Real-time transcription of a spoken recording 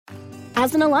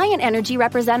As an Alliant Energy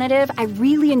representative, I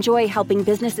really enjoy helping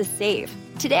businesses save.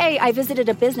 Today, I visited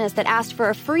a business that asked for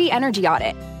a free energy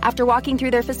audit. After walking through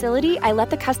their facility, I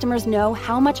let the customers know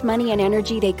how much money and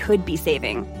energy they could be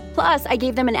saving. Plus, I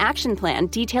gave them an action plan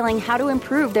detailing how to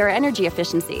improve their energy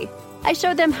efficiency. I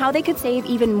showed them how they could save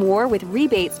even more with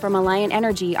rebates from Alliant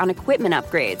Energy on equipment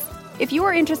upgrades. If you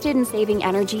are interested in saving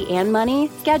energy and money,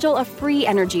 schedule a free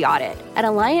energy audit at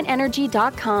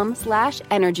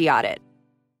alliantenergy.com/energy audit.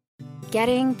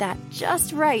 Getting that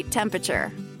just right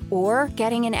temperature, or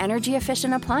getting an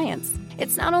energy-efficient appliance.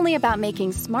 It's not only about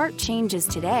making smart changes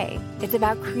today, it's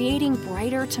about creating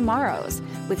brighter tomorrows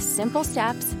with simple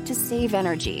steps to save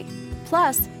energy.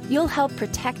 Plus, you'll help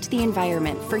protect the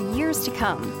environment for years to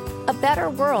come. A better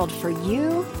world for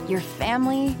you, your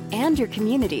family, and your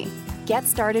community. Get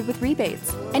started with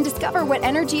rebates and discover what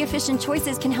energy-efficient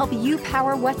choices can help you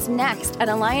power what's next at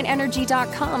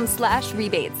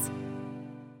alliantenergy.com/rebates.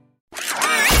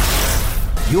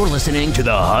 You're listening to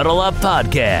the Huddle Up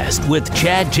Podcast with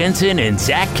Chad Jensen and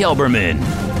Zach Kelberman.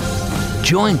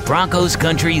 Join Broncos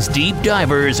Country's deep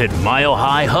divers at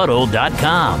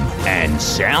milehighhuddle.com and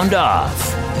sound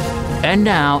off. And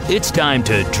now it's time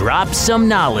to drop some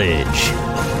knowledge.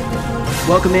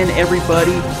 Welcome in,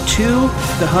 everybody, to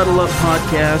the Huddle Up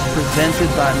Podcast presented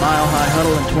by Mile High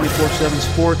Huddle and 24/7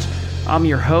 Sports. I'm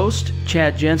your host,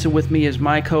 Chad Jensen. With me is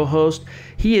my co-host.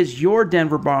 He is your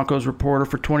Denver Broncos reporter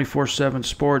for 24/7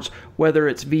 Sports, whether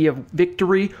it's via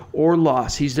victory or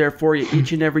loss. He's there for you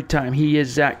each and every time. He is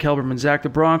Zach Kelberman. Zach, the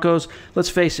Broncos,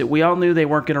 let's face it, we all knew they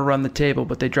weren't going to run the table,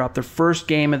 but they dropped their first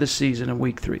game of the season in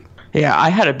Week 3. Yeah, I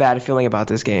had a bad feeling about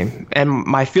this game, and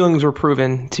my feelings were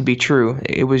proven to be true.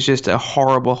 It was just a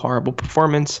horrible, horrible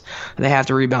performance. They have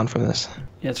to rebound from this.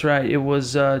 That's right. It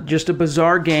was just a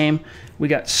bizarre game. We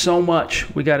got so much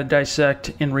we got to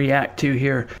dissect and react to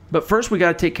here. But first, we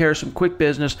got to take care of some quick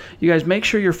business. You guys make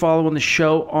sure you're following the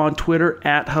show on Twitter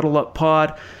at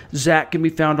HuddleUpPod. Zach can be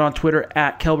found on Twitter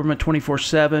at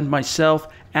Kelberman247. Myself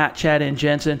at Chad N.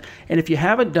 Jensen. And if you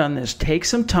haven't done this, take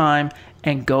some time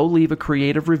and go leave a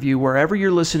creative review wherever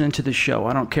you're listening to the show.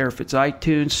 I don't care if it's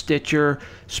iTunes, Stitcher,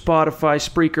 Spotify,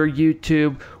 Spreaker,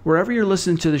 YouTube, wherever you're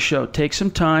listening to the show. Take some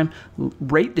time,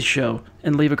 rate the show,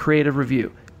 and leave a creative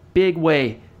review. Big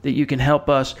way that you can help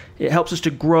us. It helps us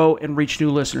to grow and reach new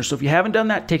listeners. So if you haven't done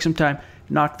that, take some time,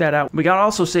 knock that out. We got to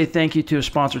also say thank you to a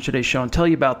sponsor of today's show and tell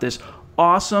you about this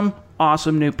awesome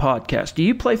new podcast. Do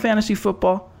you play fantasy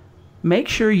football? Make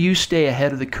sure you stay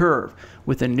ahead of the curve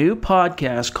with a new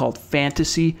podcast called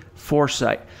Fantasy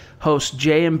Foresight. Hosts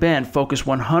Jay and Ben focus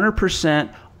 100%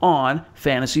 on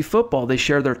fantasy football. They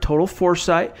share their total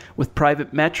foresight with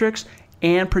private metrics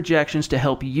and projections to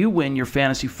help you win your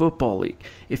fantasy football league.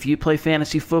 If you play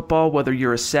fantasy football, whether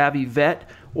you're a savvy vet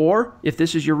or if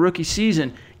this is your rookie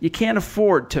season, you can't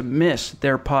afford to miss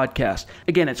their podcast.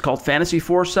 Again, it's called Fantasy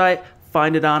Foresight.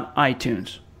 Find it on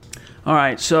iTunes. All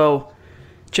right, so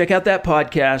check out that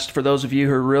podcast for those of you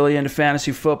who are really into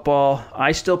fantasy football.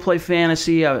 I still play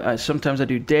fantasy. Sometimes I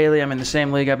do daily. I'm in the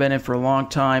same league I've been in for a long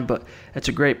time, but it's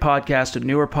a great podcast, a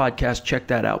newer podcast. Check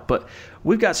that out. But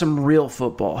we've got some real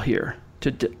football here to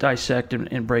dissect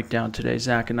and break down today.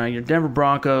 Zach and I, your Denver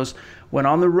Broncos, went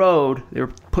on the road. They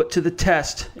were put to the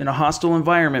test in a hostile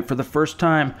environment for the first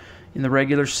time in the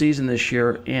regular season this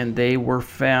year, and they were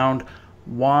found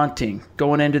wanting.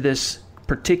 Going into this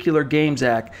particular game,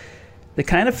 Zach, the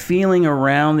kind of feeling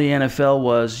around the NFL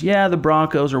was, yeah, the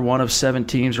Broncos are one of 7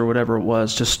 teams or whatever it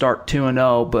was to start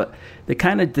 2-0, but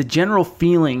the general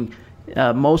feeling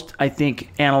most, I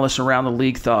think, analysts around the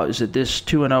league thought is that this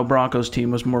 2-0 Broncos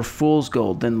team was more fool's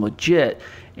gold than legit,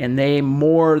 and they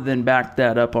more than backed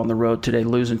that up on the road today,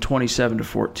 losing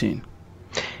 27-14.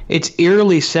 It's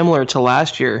eerily similar to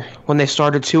last year when they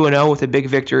started 2-0 with a big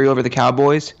victory over the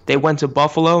Cowboys. They went to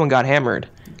Buffalo and got hammered.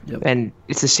 Yep. And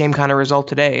it's the same kind of result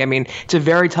today. I mean, it's a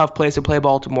very tough place to play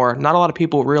Baltimore. Not a lot of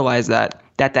people realize that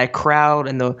crowd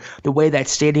and the way that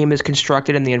stadium is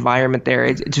constructed and the environment there,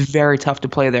 it's very tough to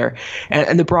play there.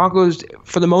 And the Broncos,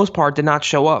 for the most part, did not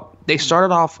show up. They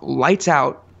started off lights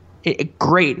out,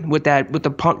 great with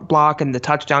the punt block and the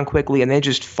touchdown quickly, and they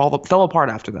just fell apart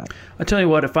after that. I'll tell you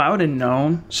what, if I would have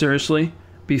known, seriously,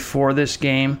 before this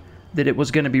game that it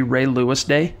was going to be Ray Lewis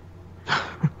Day,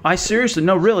 I seriously,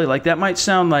 no, really, like that might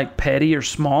sound like petty or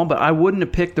small, but I wouldn't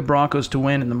have picked the Broncos to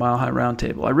win in the Mile High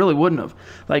Roundtable. I really wouldn't have.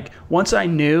 Like, once I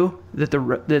knew that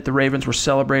the Ravens were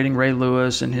celebrating Ray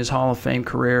Lewis and his Hall of Fame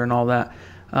career and all that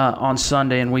on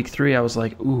Sunday in Week 3, I was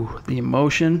like, ooh, the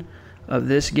emotion of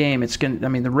this game.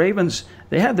 The Ravens,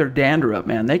 they had their dander up,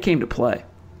 man. They came to play.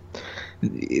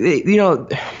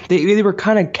 they were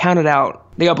kind of counted out.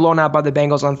 They got blown out by the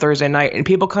Bengals on Thursday night, and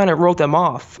people kind of wrote them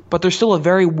off. But they're still a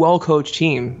very well-coached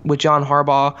team with John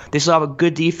Harbaugh. They still have a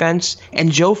good defense,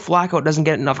 and Joe Flacco doesn't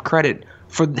get enough credit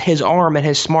for his arm and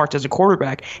his smarts as a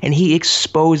quarterback, and he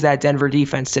exposed that Denver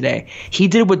defense today. He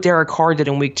did what Derek Carr did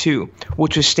in week 2,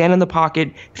 which was stand in the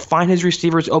pocket, find his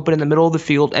receivers open in the middle of the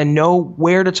field, and know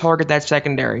where to target that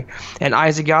secondary. And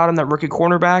Isaac Yiadom, that rookie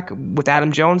cornerback, with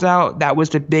Adam Jones out, that was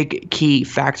the big key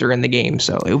factor in the game.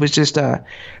 So it was just, it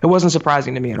wasn't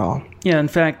surprising to me at all. Yeah, in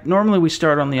fact, normally we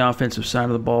start on the offensive side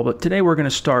of the ball, but today we're going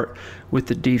to start with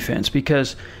the defense,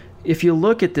 because if you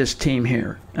look at this team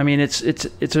here, I mean, it's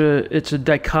a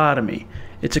dichotomy.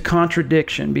 It's a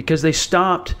contradiction, because they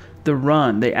stopped the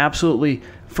run. They absolutely,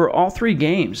 for all 3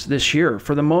 games this year,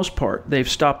 for the most part, they've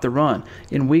stopped the run.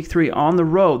 In week 3 on the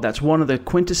road, that's one of the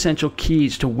quintessential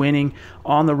keys to winning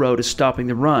on the road, is stopping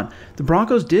the run. The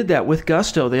Broncos did that with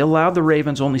gusto. They allowed the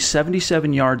Ravens only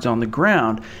 77 yards on the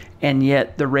ground, and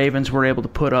yet the Ravens were able to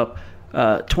put up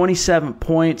 27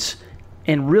 points.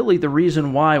 And really the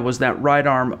reason why was that right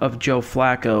arm of Joe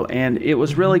Flacco. And it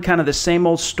was really kind of the same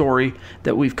old story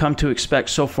that we've come to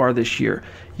expect so far this year.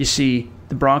 You see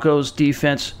the Broncos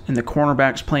defense and the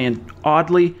cornerbacks playing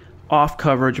oddly off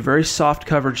coverage, a very soft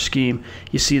coverage scheme.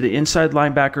 You see the inside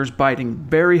linebackers biting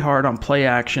very hard on play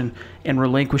action and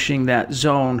relinquishing that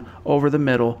zone over the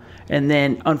middle. And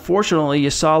then unfortunately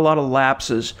you saw a lot of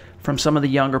lapses from some of the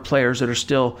younger players that are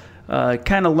still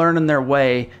kind of learning their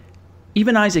way.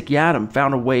 Even Isaac Yiadom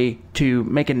found a way to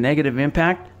make a negative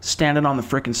impact standing on the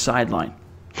frickin' sideline.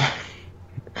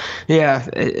 Yeah,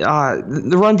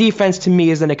 the run defense to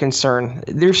me isn't a concern.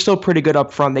 They're still pretty good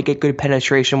up front. They get good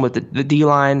penetration with the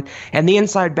D-line. And the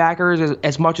inside backers,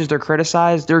 as much as they're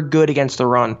criticized, they're good against the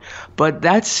run. But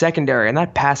that secondary and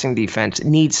that passing defense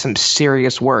needs some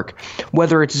serious work.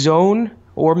 Whether it's zone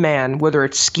or man, whether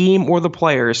it's scheme or the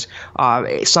players,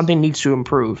 something needs to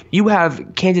improve. You have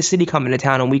Kansas City coming to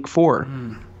town in week 4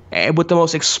 with the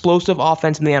most explosive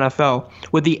offense in the NFL,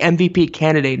 with the MVP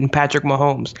candidate in Patrick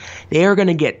Mahomes. They are going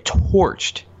to get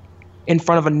torched in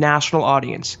front of a national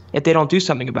audience if they don't do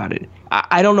something about it.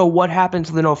 I don't know what happened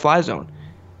to the no-fly zone.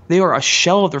 They are a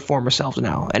shell of their former selves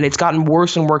now, and it's gotten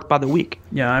worse and worse by the week.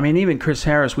 Yeah, I mean, even Chris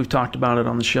Harris, we've talked about it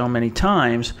on the show many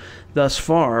times thus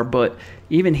far, but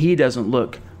even he doesn't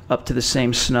look up to the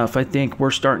same snuff. I think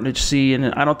we're starting to see,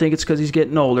 and I don't think it's because he's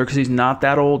getting older, because he's not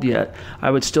that old yet.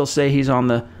 I would still say he's on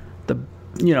the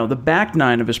back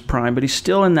nine of his prime, but he's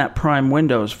still in that prime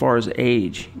window as far as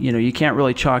age. You can't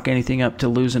really chalk anything up to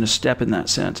losing a step in that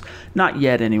sense. Not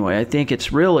yet, anyway. I think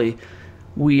it's really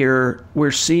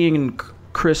we're seeing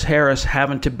Chris Harris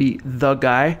having to be the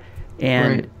guy,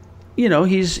 and right.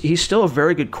 He's still a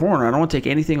very good corner. I don't want to take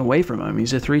anything away from him.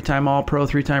 He's a 3-time All-Pro,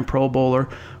 3-time Pro Bowler,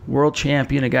 world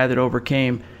champion, a guy that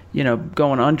overcame,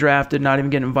 going undrafted, not even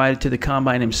getting invited to the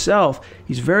combine himself.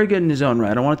 He's very good in his own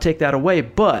right. I don't want to take that away,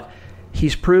 but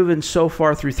he's proven so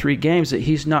far through 3 games that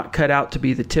he's not cut out to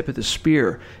be the tip of the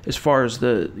spear as far as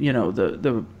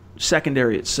the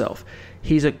secondary itself.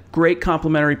 He's a great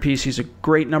complementary piece. He's a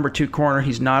great number 2 corner.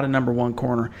 He's not a number 1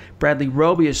 corner. Bradley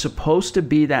Roby is supposed to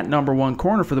be that number 1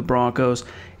 corner for the Broncos,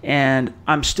 and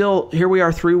here we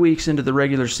are 3 weeks into the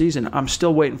regular season. I'm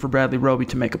still waiting for Bradley Roby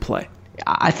to make a play.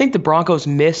 I think the Broncos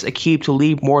miss Aqib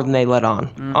Talib more than they let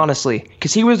on, honestly,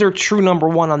 because he was their true number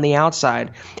 1 on the outside.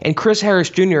 And Chris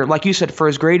Harris Jr., like you said, for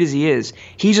as great as he is,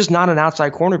 he's just not an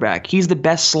outside cornerback. He's the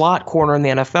best slot corner in the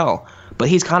NFL. But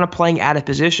he's kind of playing out of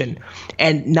position,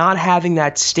 and not having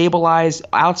that stabilized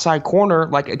outside corner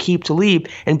like Aqib Talib,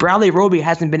 and Bradley Roby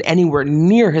hasn't been anywhere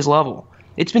near his level.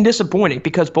 It's been disappointing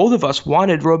because both of us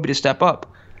wanted Roby to step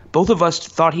up. Both of us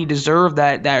thought he deserved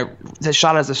that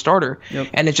shot as a starter,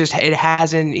 and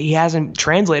he hasn't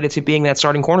translated to being that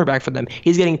starting cornerback for them.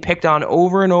 He's getting picked on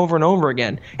over and over and over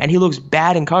again, and he looks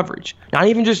bad in coverage. Not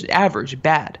even just average,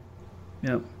 bad.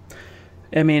 Yep.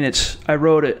 I mean, I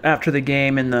wrote it after the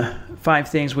game in the 5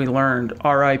 things we learned,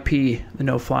 RIP, the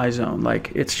no-fly zone.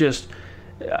 Like, it's just,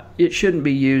 it shouldn't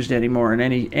be used anymore in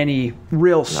any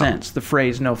real sense, the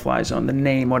phrase no-fly zone, the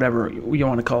name, whatever you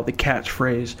want to call it, the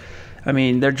catchphrase. I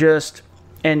mean, they're just,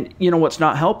 and what's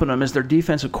not helping them is their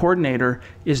defensive coordinator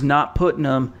is not putting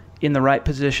them in the right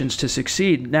positions to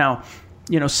succeed. Now,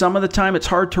 some of the time it's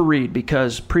hard to read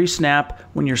because pre-snap,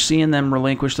 when you're seeing them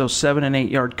relinquish those 7- and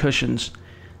 8-yard cushions,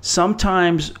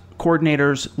 sometimes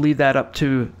coordinators leave that up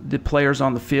to the players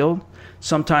on the field.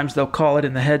 Sometimes they'll call it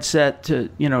in the headset to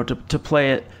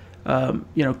play it,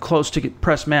 close to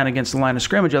press man against the line of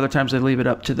scrimmage. Other times they leave it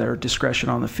up to their discretion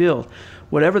on the field.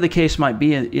 Whatever the case might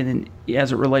be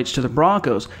as it relates to the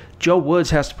Broncos, Joe Woods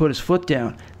has to put his foot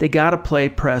down. They got to play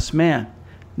press man.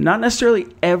 Not necessarily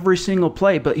every single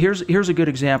play, but here's a good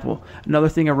example. Another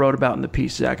thing I wrote about in the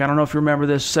piece, Zach. I don't know if you remember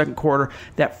this, second quarter,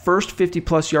 that first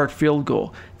 50-plus yard field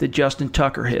goal that Justin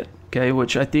Tucker hit, okay,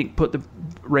 which I think put the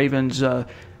Ravens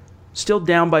still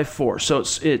down by 4. So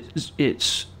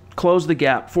it's closed the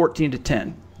gap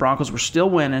 14-10. Broncos were still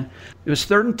winning. It was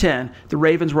 3rd and 10. The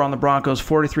Ravens were on the Broncos'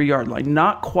 43-yard line.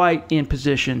 Not quite in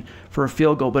position for a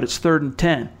field goal, but it's 3rd and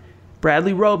 10.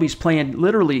 Bradley Roby's playing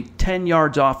literally 10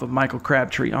 yards off of Michael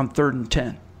Crabtree on 3rd and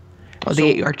 10. Oh, the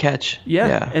 8-yard catch.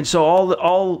 Yeah. And so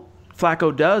all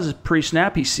Flacco does is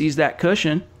pre-snap, he sees that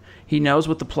cushion. He knows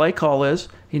what the play call is.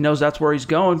 He knows that's where he's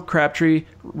going. Crabtree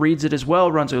reads it as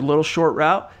well, runs a little short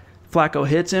route. Flacco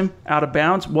hits him out of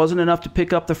bounds. Wasn't enough to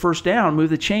pick up the first down,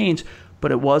 move the chains,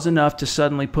 but it was enough to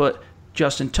suddenly put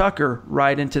Justin Tucker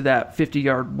right into that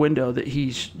 50-yard window that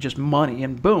he's just money,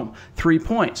 and boom, 3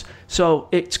 points. So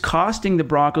it's costing the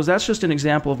Broncos. That's just an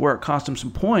example of where it cost them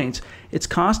some points. It's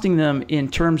costing them in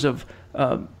terms of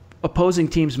opposing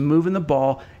teams moving the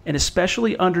ball, and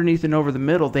especially underneath and over the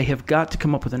middle, they have got to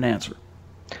come up with an answer.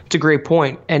 It's a great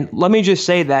point. And let me just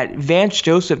say that Vance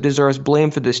Joseph deserves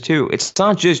blame for this too. It's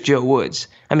not just Joe Woods.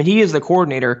 I mean, he is the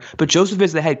coordinator, but Joseph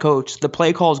is the head coach. The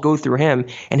play calls go through him,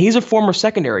 and he's a former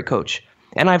secondary coach.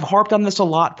 And I've harped on this a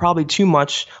lot, probably too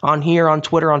much, on here, on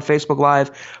Twitter, on Facebook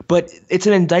Live, but it's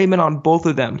an indictment on both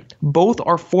of them. Both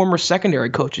are former secondary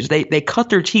coaches. They cut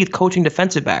their teeth coaching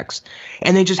defensive backs,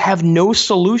 and they just have no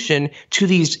solution to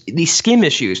these scheme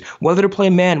issues, whether to play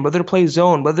man, whether to play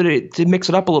zone, whether to mix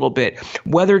it up a little bit,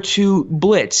 whether to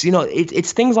blitz.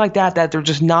 It's things like that they're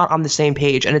just not on the same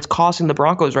page, and it's costing the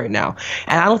Broncos right now.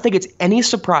 And I don't think it's any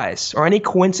surprise or any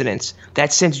coincidence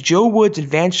that since Joe Woods and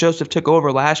Vance Joseph took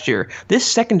over last year, this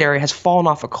secondary has fallen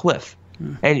off a cliff.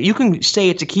 And you can say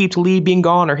it's a key to Lee being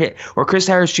gone or Chris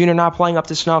Harris Jr. not playing up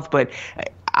to snuff, but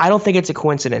I don't think it's a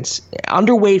coincidence.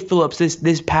 Under Wade Phillips,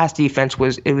 this pass defense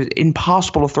was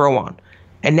impossible to throw on.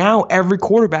 And now every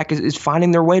quarterback is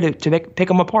finding their way to pick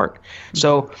them apart.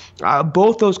 So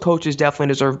both those coaches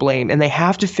definitely deserve blame, and they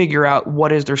have to figure out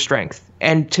what is their strength.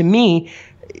 And to me,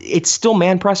 it's still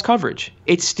man press coverage.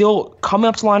 It's still coming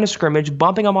up to the line of scrimmage,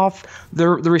 bumping them off the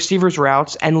receiver's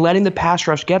routes, and letting the pass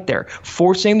rush get there,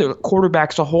 forcing the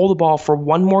quarterbacks to hold the ball for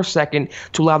one more second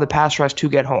to allow the pass rush to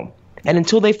get home. And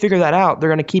until they figure that out, they're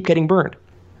going to keep getting burned.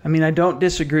 I mean, I don't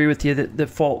disagree with you that the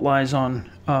fault lies on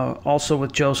also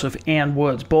with Joseph and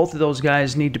Woods. Both of those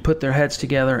guys need to put their heads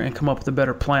together and come up with a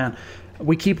better plan.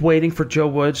 We keep waiting for Joe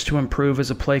Woods to improve as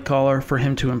a play caller, for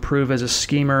him to improve as a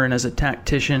schemer and as a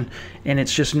tactician, and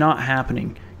it's just not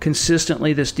happening.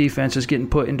 Consistently, this defense is getting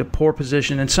put into poor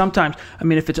position, and sometimes, I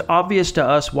mean, if it's obvious to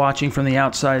us watching from the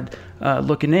outside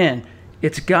looking in,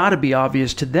 it's got to be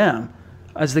obvious to them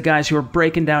as the guys who are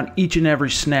breaking down each and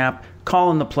every snap,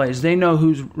 calling the plays. They know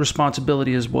whose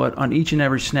responsibility is what on each and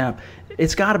every snap.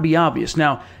 It's got to be obvious.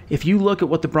 Now, if you look at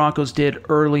what the Broncos did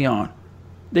early on,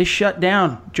 they shut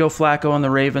down Joe Flacco and the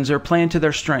Ravens. They were playing to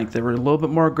their strength. They were a little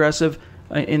bit more aggressive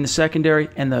in the secondary,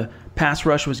 and the pass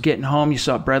rush was getting home. You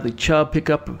saw Bradley Chubb pick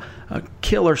up a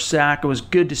killer sack. It was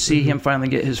good to see him finally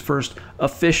get his first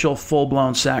official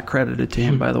full-blown sack credited to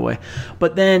him, by the way.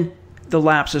 But then the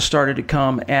lapses started to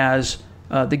come as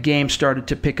the game started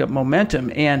to pick up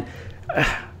momentum. And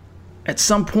at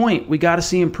some point, we got to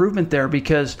see improvement there,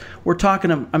 because we're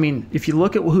talking, I mean, if you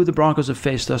look at who the Broncos have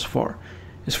faced thus far,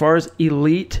 as far as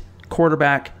elite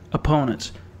quarterback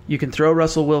opponents, you can throw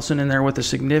Russell Wilson in there with a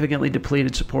significantly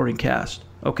depleted supporting cast.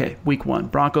 Okay, week 1,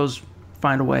 Broncos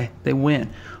find a way. They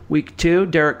win. Week 2,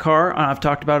 Derek Carr, I've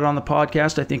talked about it on the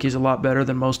podcast. I think he's a lot better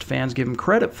than most fans give him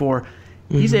credit for.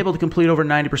 He's able to complete over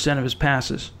 90% of his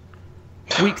passes.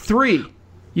 Week 3,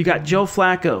 you got Joe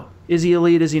Flacco. Is he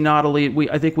elite? Is he not elite?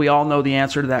 I think we all know the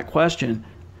answer to that question.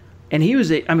 And he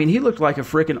looked like a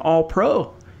freaking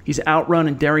all-pro. He's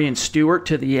outrunning Darian Stewart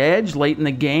to the edge late in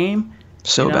the game.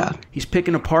 Bad. He's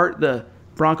picking apart the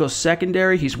Broncos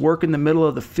secondary. He's working the middle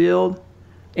of the field.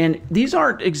 And these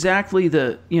aren't exactly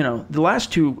the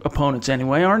last 2 opponents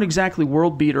anyway, aren't exactly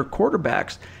world beater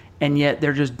quarterbacks. And yet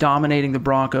they're just dominating the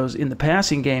Broncos in the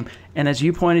passing game. And as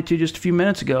you pointed to just a few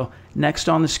minutes ago, next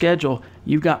on the schedule,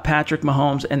 you've got Patrick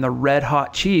Mahomes and the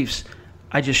red-hot Chiefs.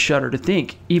 I just shudder to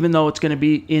think, even though it's going to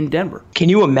be in Denver. Can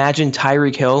you imagine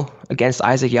Tyreek Hill against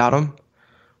Isaac Yiadom?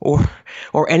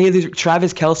 Or any of these,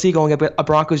 Travis Kelce going up a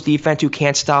Broncos defense who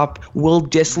can't stop Will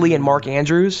Dissly and Mark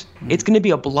Andrews? It's going to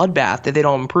be a bloodbath if they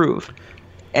don't improve.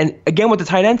 And again, with the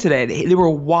tight end today, they were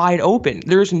wide open.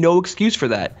 There's no excuse for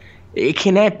that. It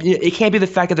can't be the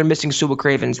fact that they're missing Sua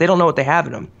Cravens. They don't know what they have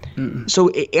in them. So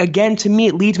again, to me,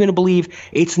 it leads me to believe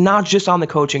it's not just on the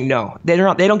coaching. No, they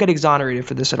don't get exonerated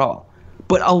for this at all.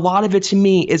 But a lot of it to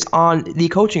me is on the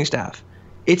coaching staff.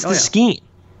 It's the scheme.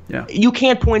 Yeah. You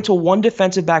can't point to one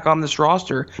defensive back on this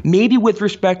roster, maybe with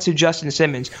respect to Justin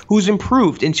Simmons, who's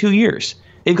improved in 2 years.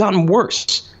 They've gotten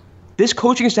worse. This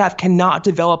coaching staff cannot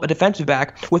develop a defensive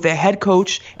back with a head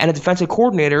coach and a defensive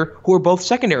coordinator who are both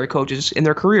secondary coaches in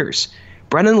their careers.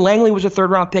 Brendan Langley was a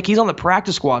third-round pick. He's on the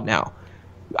practice squad now.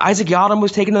 Isaac Yiadom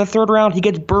was taken in the third round. He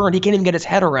gets burned. He can't even get his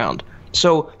head around.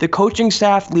 So the coaching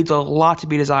staff leaves a lot to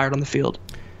be desired on the field.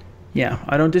 Yeah,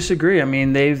 I don't disagree. I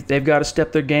mean, they've got to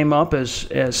step their game up as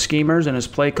schemers and as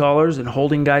play callers and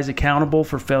holding guys accountable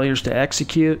for failures to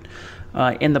execute.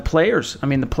 And the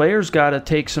players got to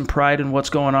take some pride in what's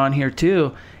going on here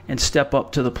too and step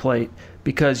up to the plate.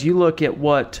 Because you look at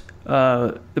what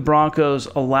the Broncos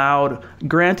allowed.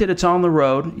 Granted, it's on the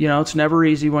road. You know, it's never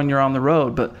easy when you're on the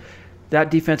road. But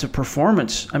that defensive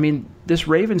performance, I mean, this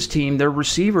Ravens team, their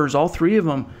receivers, all three of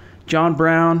them, John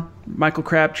Brown, Michael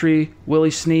Crabtree,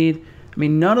 Willie Snead. I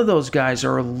mean, none of those guys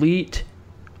are elite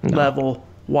level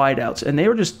wideouts. And they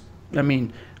were just, I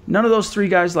mean, none of those three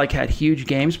guys like had huge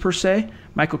games per se.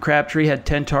 Michael Crabtree had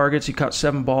 10 targets. He caught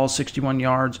 7 balls, 61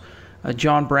 yards.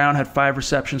 John Brown had 5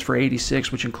 receptions for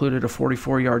 86, which included a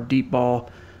 44-yard deep ball.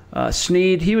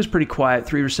 Snead, he was pretty quiet,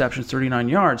 3 receptions, 39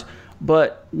 yards.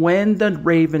 But when the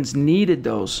Ravens needed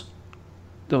those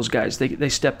guys, they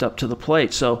stepped up to the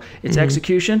plate. So it's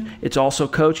execution. It's also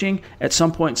coaching. At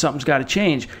some point, something's got to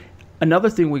change.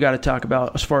 Another thing we got to talk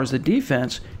about as far as the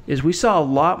defense is we saw a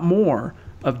lot more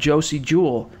of Josie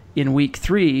Jewell in Week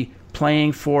 3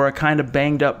 playing for a kind of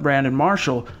banged-up Brandon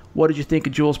Marshall. What did you think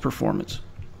of Jewell's performance?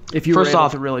 If you were able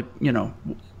to really,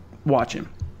 watch him.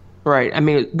 Right. I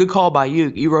mean, good call by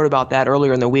you. You wrote about that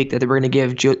earlier in the week that they were going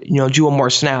to give Jewell more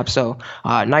snaps. So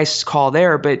nice call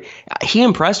there. But he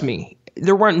impressed me.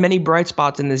 There weren't many bright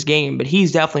spots in this game, but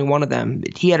he's definitely one of them.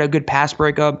 He had a good pass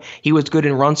breakup. He was good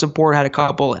in run support, had a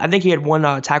couple. I think he had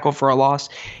 1 tackle for a loss.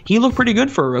 He looked pretty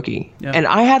good for a rookie. Yeah. And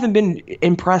I haven't been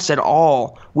impressed at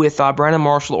all with Brandon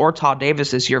Marshall or Todd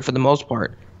Davis this year for the most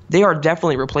part. They are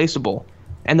definitely replaceable.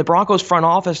 And the Broncos front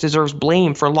office deserves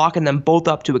blame for locking them both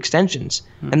up to extensions.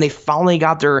 And they finally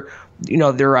got their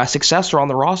successor on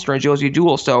the roster in Josie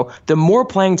Jewell. So the more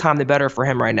playing time, the better for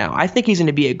him right now. I think he's going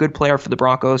to be a good player for the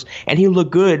Broncos, and he looked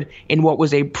good in what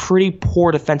was a pretty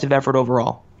poor defensive effort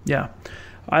overall. Yeah.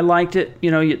 I liked it.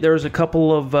 There was a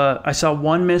couple of I saw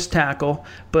 1 missed tackle,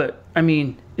 but, I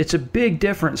mean, it's a big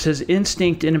difference. His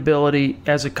instinct and ability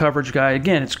as a coverage guy,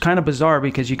 again, it's kind of bizarre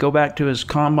because you go back to his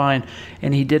combine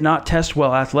and he did not test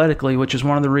well athletically, which is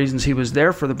one of the reasons he was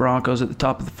there for the Broncos at the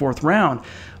top of the 4th round.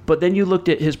 But then you looked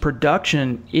at his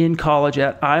production in college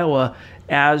at Iowa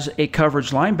as a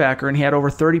coverage linebacker, and he had over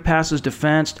 30 passes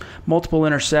defensed, multiple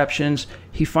interceptions.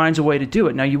 He finds a way to do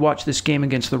it. Now, you watch this game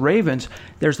against the Ravens.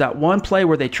 There's that one play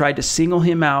where they tried to single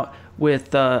him out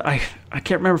with, I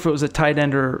can't remember if it was a tight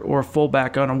end or a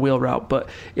fullback on a wheel route, but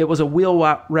it was a wheel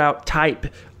route type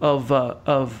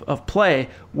of play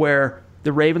where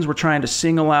the Ravens were trying to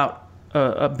single out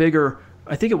a bigger,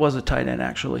 I think it was a tight end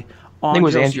actually, on I think it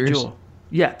was Josie Andrews. Jewell.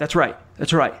 Yeah, that's right.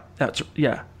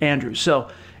 Andrews. So,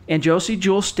 and Josie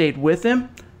Jewell stayed with him,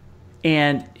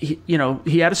 and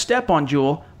he had a step on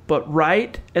Jewell, but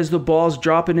right as the ball's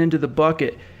dropping into the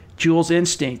bucket, Jewell's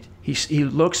instinct, he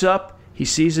looks up, he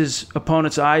sees his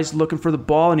opponent's eyes looking for the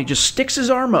ball, and he just sticks his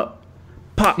arm up,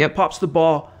 pops the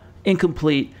ball,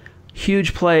 incomplete,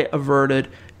 huge play averted.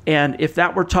 And if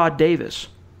that were Todd Davis,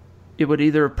 it would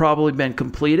either have probably been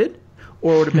completed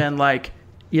or it would have been like,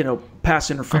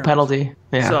 pass interference. A penalty.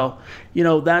 Yeah.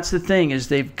 So, that's the thing is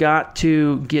they've got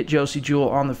to get Josie Jewell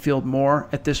on the field more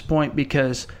at this point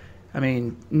because, I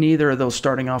mean, neither of those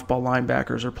starting off-ball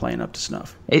linebackers are playing up to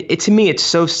snuff. To me, it's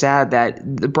so sad that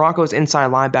the Broncos'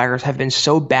 inside linebackers have been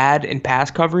so bad in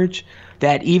pass coverage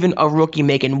that even a rookie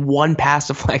making 1 pass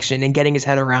deflection and getting his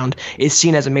head around is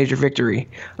seen as a major victory.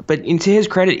 But to his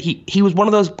credit, he was one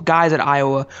of those guys at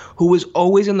Iowa who was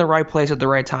always in the right place at the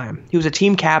right time. He was a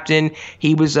team captain.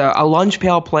 He was a lunch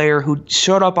pail player who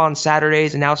showed up on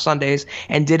Saturdays and now Sundays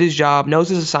and did his job, knows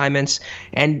his assignments,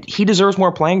 and he deserves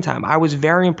more playing time. I was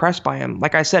very impressed by him.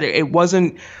 Like I said, there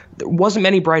wasn't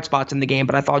many bright spots in the game,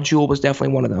 but I thought Jewell was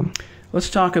definitely one of them. Let's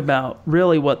talk about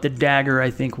really what the dagger,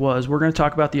 I think, was. We're going to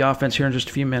talk about the offense here in just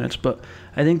a few minutes, but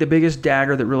I think the biggest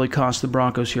dagger that really cost the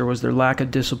Broncos here was their lack of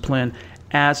discipline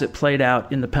as it played out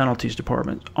in the penalties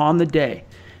department. On the day,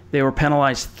 they were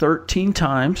penalized 13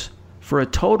 times for a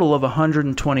total of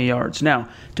 120 yards. Now,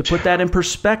 to put that in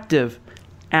perspective,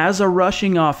 as a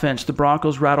rushing offense, the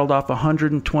Broncos rattled off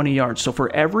 120 yards. So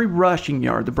for every rushing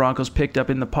yard the Broncos picked up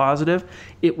in the positive,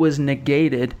 it was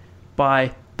negated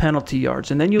by penalty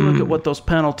yards. And then you look at what those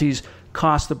penalties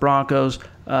cost the Broncos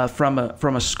from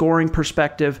a scoring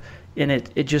perspective. and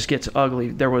it just gets ugly.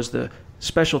 There was the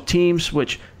special teams,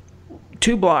 which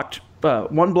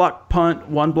one block punt,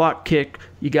 one block kick.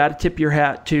 You got to tip your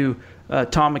hat to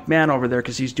Tom McMahon over there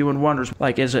because he's doing wonders.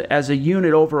 Like as a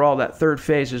unit overall, that third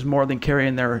phase is more than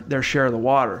carrying their share of the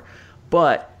water.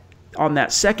 But on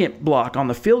that second block, on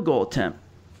the field goal attempt,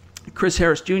 Chris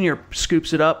Harris Jr.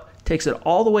 scoops it up, takes it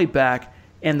all the way back,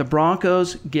 and the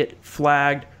Broncos get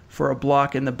flagged for a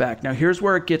block in the back. Now here's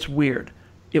where it gets weird.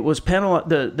 It was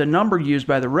the number used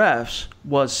by the refs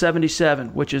was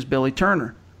 77, which is Billy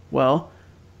Turner. Well,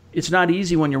 it's not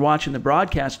easy when you're watching the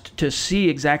broadcast to see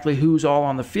exactly who's all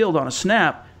on the field on a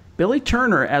snap. Billy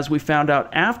Turner, as we found out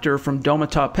after from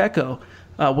Domata Peko,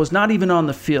 was not even on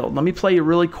the field. Let me play you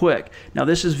really quick. Now,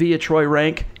 this is via Troy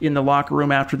Rank in the locker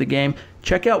room after the game.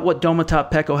 Check out what Domata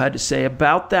Peko had to say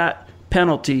about that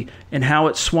penalty and how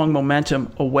it swung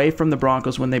momentum away from the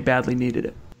Broncos when they badly needed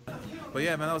it. But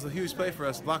yeah, man, that was a huge play for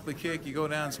us. Block the kick, you go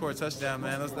down and score a touchdown,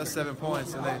 man. That's 7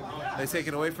 points, and they take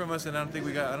it away from us, and I don't think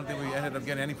we ended up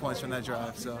getting any points from that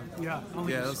drive. So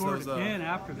scored again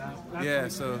after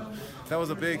that. So that was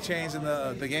a big change in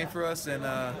the game for us, and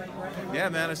yeah,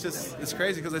 man, it's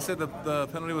crazy because they said the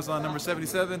penalty was on number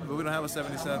 77, but we don't have a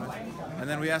 77. And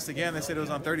then we asked again, they said it was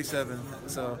on 37,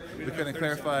 so we couldn't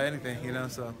clarify anything,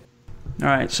 So. All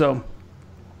right, so.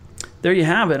 There you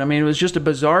have it. I mean, it was just a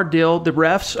bizarre deal. The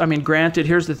refs, I mean, granted,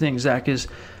 here's the thing, Zach, is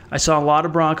I saw a lot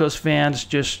of Broncos fans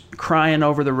just crying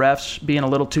over the refs being a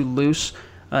little too loose,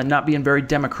 not being very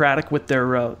democratic with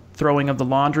their throwing of the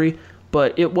laundry.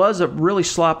 But it was a really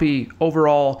sloppy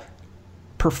overall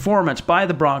performance by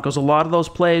the Broncos. A lot of those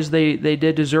plays, they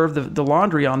did deserve the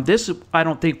laundry on. This, I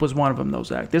don't think, was one of them, though,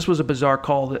 Zach. This was a bizarre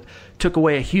call that took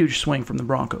away a huge swing from the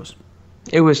Broncos.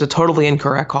 It was a totally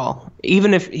incorrect call.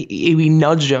 Even if he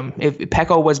nudged him, if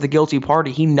Peko was the guilty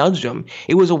party, he nudged him.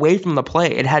 It was away from the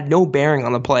play. It had no bearing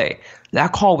on the play.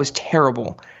 That call was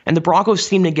terrible. And the Broncos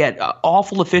seem to get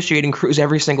awful officiating crews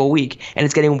every single week, and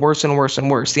it's getting worse and worse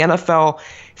and worse. The NFL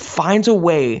finds a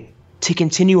way to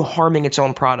continue harming its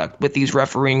own product with these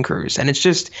refereeing crews, and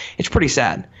it's pretty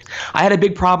sad. I had a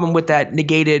big problem with that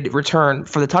negated return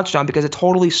for the touchdown because it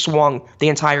totally swung the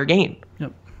entire game.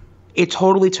 Yep. It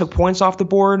totally took points off the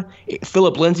board.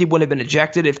 Philip Lindsay would have been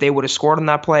ejected if they would have scored on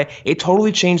that play. It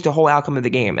totally changed the whole outcome of the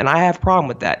game, and I have a problem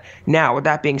with that. Now, with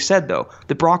that being said, though,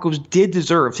 the Broncos did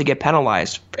deserve to get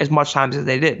penalized as much times as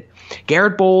they did.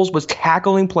 Garrett Bowles was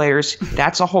tackling players.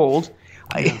 That's a hold.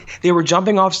 They were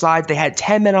jumping off sides. They had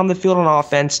 10 men on the field on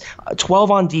offense,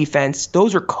 12 on defense.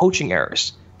 Those are coaching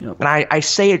errors. Yep. And I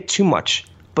say it too much,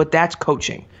 but that's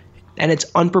coaching. And it's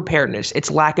unpreparedness. It's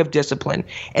lack of discipline.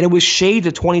 And it was shades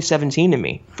of 2017 to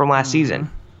me from last season.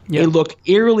 Yep. It looked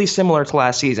eerily similar to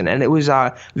last season. And it was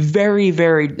very,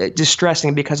 very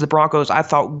distressing because the Broncos, I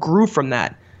thought, grew from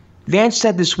that. Vance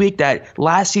said this week that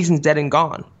last season's dead and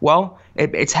gone. Well,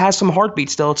 it has some heartbeat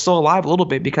still. It's still alive a little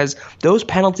bit because those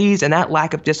penalties and that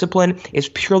lack of discipline is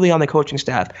purely on the coaching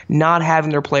staff, not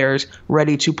having their players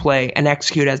ready to play and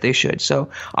execute as they should. So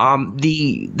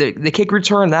the kick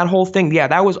return, that whole thing, yeah,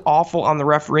 that was awful on the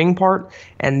refereeing part,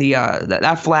 and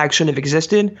that flag shouldn't have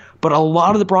existed. But a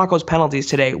lot of the Broncos' penalties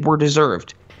today were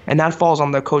deserved. And that falls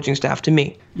on the coaching staff to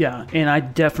me. Yeah, and I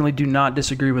definitely do not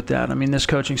disagree with that. I mean, this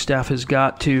coaching staff has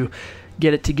got to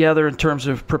get it together in terms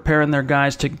of preparing their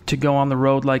guys to go on the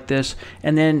road like this.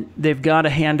 And then they've got to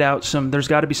hand out there's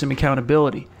got to be some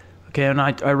accountability. Okay, and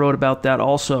I wrote about that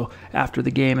also after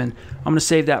the game, and I'm going to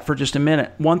save that for just a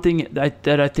minute. One thing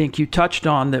that I think you touched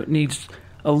on that needs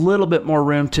a little bit more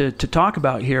room to talk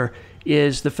about here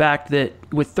is the fact that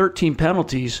with 13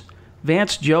 penalties,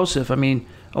 Vance Joseph, I mean,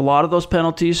 a lot of those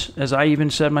penalties, as I even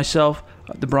said myself,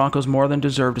 the Broncos more than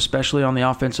deserved, especially on the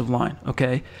offensive line,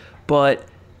 okay? But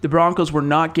the Broncos were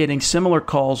not getting similar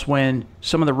calls when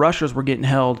some of the rushers were getting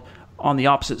held on the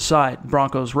opposite side.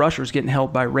 Broncos rushers getting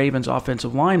held by Ravens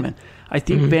offensive linemen. I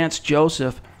think Vance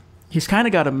Joseph, he's kind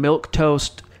of got a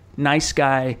milquetoast, nice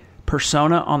guy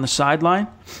persona on the sideline,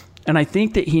 and I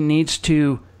think that he needs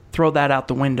to throw that out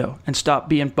the window and stop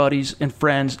being buddies and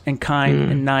friends and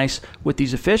kind and nice with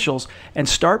these officials and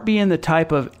start being the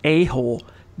type of a-hole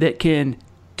that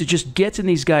just gets in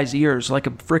these guys' ears like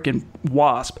a freaking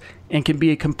wasp and can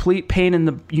be a complete pain in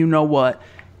the you-know-what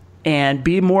and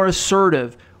be more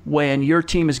assertive when your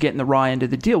team is getting the raw end of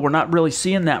the deal. We're not really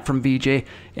seeing that from VJ,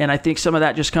 and I think some of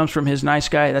that just comes from his nice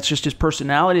guy. That's just his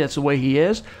personality. That's the way he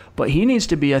is. But he needs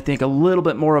to be, I think, a little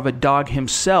bit more of a dog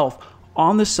himself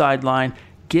on the sideline,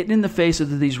 getting in the face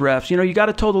of these refs. You know, you got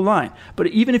to toe the line. But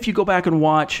even if you go back and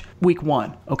watch week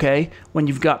 1, okay, when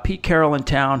you've got Pete Carroll in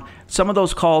town, some of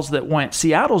those calls that went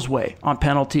Seattle's way on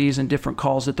penalties and different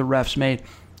calls that the refs made,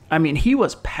 I mean, he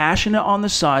was passionate on the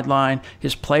sideline.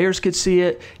 His players could see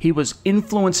it. He was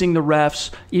influencing the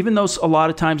refs, even though a lot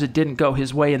of times it didn't go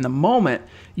his way in the moment.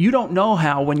 You don't know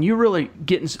how, when you really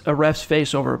get in a ref's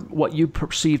face over what you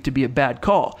perceive to be a bad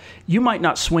call, you might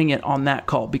not swing it on that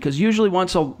call, because usually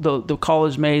once the call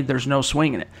is made, there's no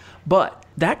swinging it. But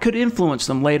that could influence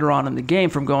them later on in the game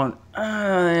from going,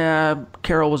 yeah,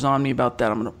 Carroll was on me about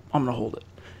that. I'm gonna hold it.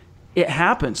 It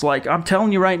happens. Like, I'm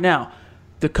telling you right now,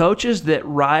 the coaches that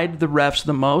ride the refs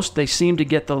the most, they seem to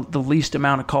get the least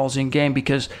amount of calls in game,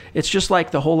 because it's just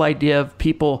like the whole idea of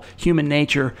people, human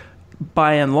nature,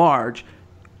 by and large,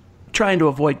 trying to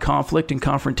avoid conflict and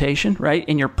confrontation, right,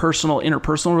 in your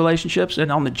interpersonal relationships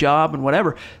and on the job and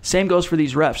whatever. Same goes for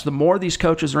these refs. The more these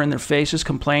coaches are in their faces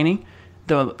complaining,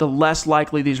 the less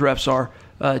likely these refs are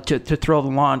to throw the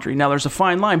laundry. Now, there's a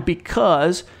fine line,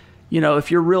 because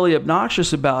if you're really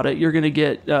obnoxious about it, you're going to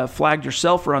get flagged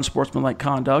yourself for unsportsmanlike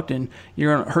conduct, and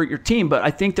you're going to hurt your team. But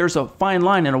I think there's a fine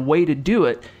line and a way to do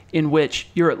it in which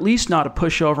you're at least not a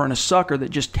pushover and a sucker that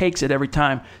just takes it every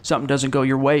time something doesn't go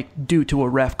your way due to a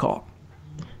ref call.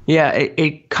 Yeah,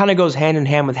 it kind of goes hand in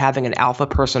hand with having an alpha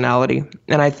personality.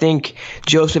 And I think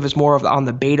Joseph is more on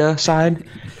the beta side.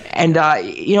 And,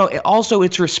 also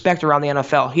it's respect around the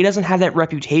NFL. He doesn't have that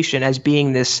reputation as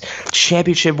being this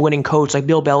championship-winning coach like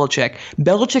Bill Belichick.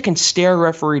 Belichick can stare a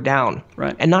referee down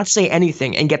and not say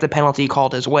anything and get the penalty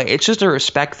called his way. It's just a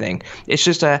respect thing. It's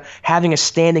just having a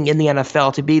standing in the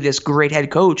NFL to be this great head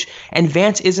coach. And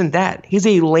Vance isn't that. He's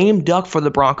a lame duck for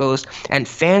the Broncos, and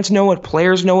fans know it,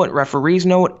 players know it, referees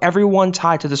know it. Everyone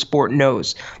tied to the sport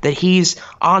knows that he's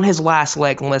on his last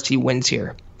leg unless he wins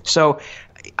here. So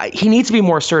he needs to be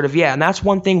more assertive, yeah, and that's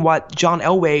one thing what John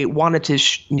Elway wanted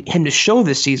him to show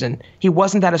this season. He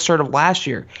wasn't that assertive last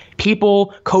year.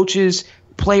 People, coaches,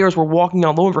 players were walking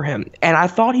all over him, and I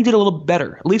thought he did a little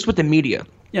better, at least with the media.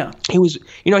 Yeah, he was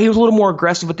a little more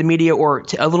aggressive with the media, or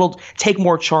a little take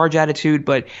more charge attitude.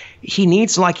 But he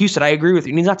needs, like you said, I agree with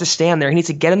you. He needs not to stand there. He needs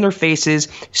to get in their faces,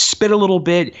 spit a little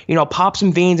bit, pop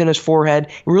some veins in his forehead,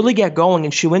 really get going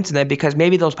and chew into them, because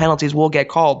maybe those penalties will get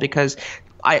called. Because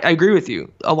I agree with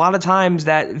you. A lot of times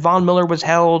that Von Miller was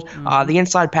held, the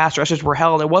inside pass rushers were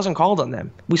held. It wasn't called on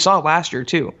them. We saw it last year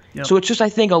too. Yep. So it's just, I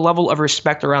think, a level of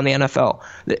respect around the NFL.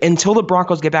 Until the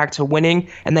Broncos get back to winning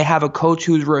and they have a coach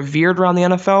who's revered around the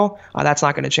NFL, that's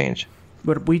not going to change.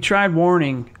 But we tried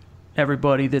warning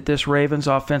everybody that this Ravens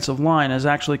offensive line is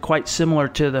actually quite similar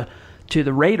to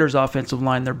the Raiders offensive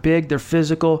line. They're big, they're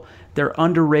physical, they're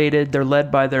underrated, they're led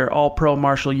by their all-pro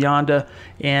Marshall Yanda,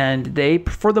 and they,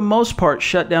 for the most part,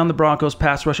 shut down the Broncos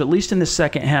pass rush, at least in the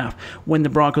second half, when the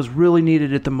Broncos really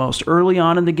needed it the most. Early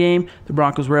on in the game, the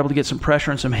Broncos were able to get some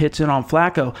pressure and some hits in on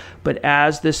Flacco, but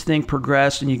as this thing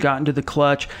progressed and you got into the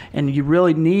clutch and you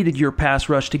really needed your pass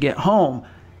rush to get home,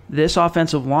 this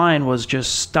offensive line was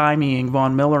just stymieing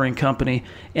Von Miller and company.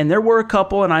 And there were a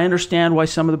couple, and I understand why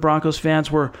some of the Broncos fans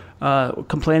were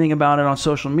complaining about it on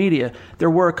social media. There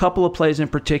were a couple of plays in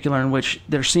particular in which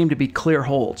there seemed to be clear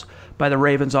holds by the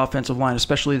Ravens offensive line,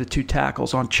 especially the two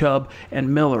tackles on Chubb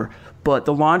and Miller. But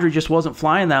the laundry just wasn't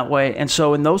flying that way. And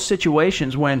so in those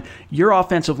situations when your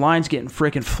offensive line's getting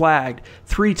freaking flagged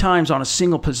 3 times on a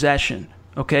single possession,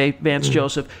 okay, Vance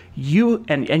Joseph,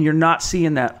 and you're not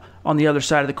seeing that on the other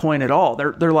side of the coin at all.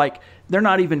 They're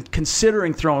not even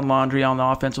considering throwing laundry on the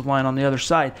offensive line on the other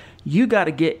side. You got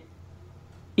to get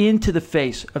into the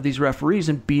face of these referees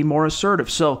and be more assertive.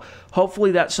 So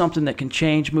hopefully that's something that can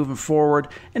change moving forward.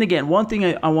 And again, one thing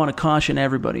I want to caution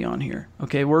everybody on here,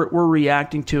 okay, we're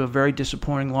reacting to a very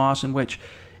disappointing loss in which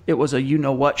it was a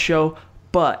you-know-what show,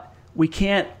 but we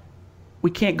can't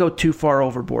go too far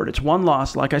overboard. It's one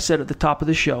loss, like I said at the top of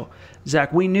the show.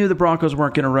 Zach, we knew the Broncos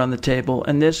weren't going to run the table,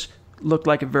 and this looked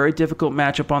like a very difficult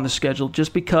matchup on the schedule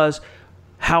just because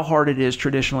how hard it is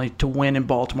traditionally to win in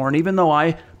Baltimore. And even though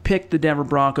I picked the Denver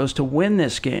Broncos to win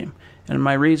this game, and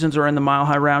my reasons are in the Mile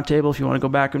High Roundtable, if you want to go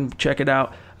back and check it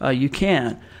out, you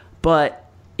can.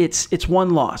 But it's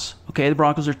one loss. Okay, the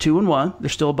Broncos are 2-1. They're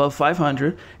still above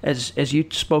 500. As you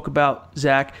spoke about,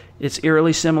 Zach, it's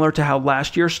eerily similar to how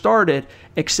last year started,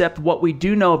 except what we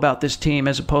do know about this team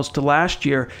as opposed to last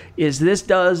year is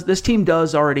this team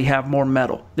does already have more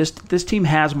metal. This team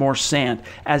has more sand,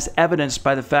 as evidenced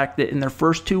by the fact that in their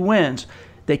first 2 wins,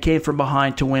 they came from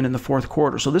behind to win in the fourth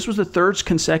quarter. So this was the 3rd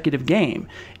consecutive game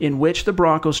in which the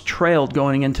Broncos trailed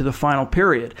going into the final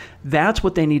period. That's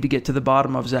what they need to get to the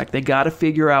bottom of, Zach. They got to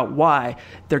figure out why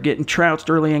they're getting trounced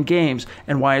early in games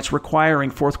and why it's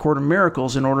requiring fourth quarter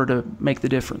miracles in order to make the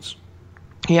difference.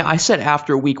 Yeah, I said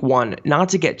after week 1 not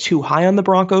to get too high on the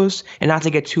Broncos and not to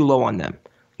get too low on them.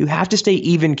 You have to stay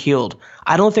even-keeled.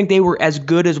 I don't think they were as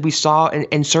good as we saw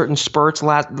in certain spurts the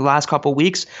last couple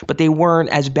weeks, but they weren't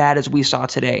as bad as we saw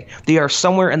today. They are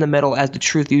somewhere in the middle, as the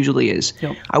truth usually is.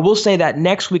 Yep. I will say that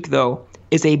next week, though,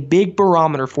 is a big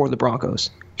barometer for the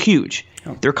Broncos. Huge.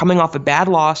 Yep. They're coming off a bad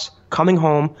loss, coming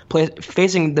home,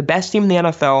 facing the best team in the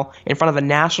NFL in front of a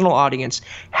national audience.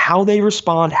 How they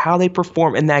respond, how they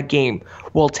perform in that game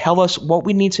will tell us what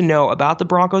we need to know about the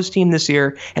Broncos team this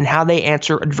year and how they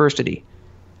answer adversity.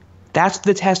 That's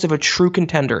the test of a true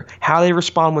contender, how they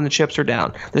respond when the chips are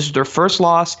down. This is their first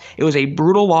loss. It was a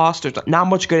brutal loss. There's not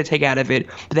much good to take out of it,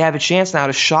 but they have a chance now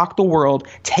to shock the world,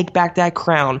 take back that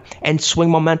crown, and swing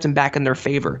momentum back in their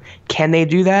favor. Can they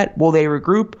do that? Will they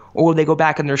regroup, or will they go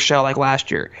back in their shell like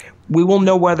last year? We will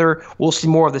know whether we'll see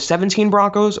more of the 17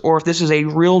 Broncos or if this is a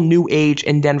real new age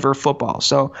in Denver football.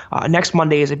 So next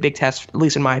Monday is a big test, at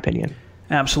least in my opinion.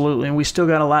 Absolutely, and we still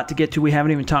got a lot to get to. We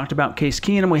haven't even talked about Case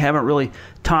Keenum. We haven't really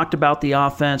talked about the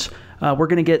offense. We're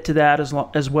going to get to that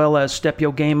as well as step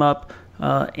your game up,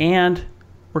 and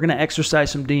we're going to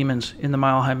exercise some demons in the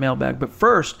Mile High Mailbag. But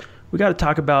first, we got to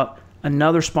talk about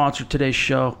another sponsor of today's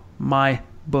show,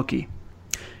 MyBookie.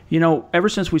 You know, ever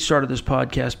since we started this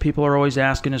podcast, people are always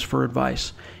asking us for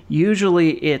advice.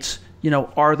 Usually it's,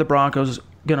 are the Broncos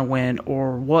going to win,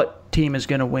 or what team is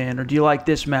going to win, or do you like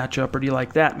this matchup, or do you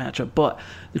like that matchup? But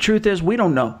the truth is, we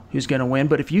don't know who's going to win.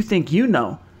 But if you think you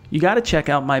know, you got to check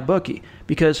out MyBookie,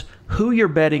 because who you're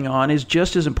betting on is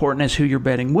just as important as who you're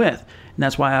betting with. And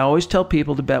that's why I always tell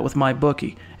people to bet with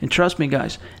MyBookie. And trust me,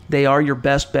 guys, they are your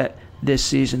best bet this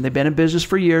season. They've been in business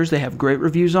for years. They have great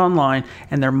reviews online,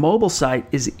 and their mobile site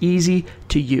is easy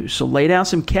to use. So lay down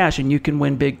some cash and you can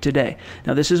win big today.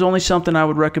 Now, this is only something I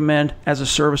would recommend as a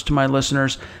service to my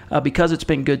listeners because it's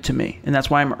been good to me. And that's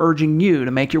why I'm urging you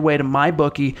to make your way to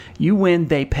MyBookie. You win,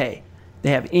 they pay. They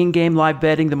have in-game live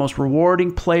betting, the most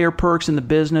rewarding player perks in the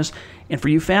business. And for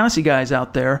you fantasy guys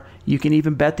out there, you can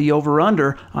even bet the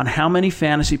over-under on how many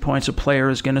fantasy points a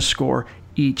player is going to score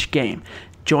each game.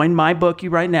 Join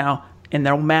MyBookie right now, and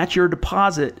they'll match your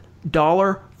deposit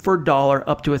dollar for dollar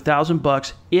up to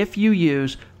 $1,000 if you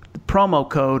use the promo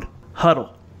code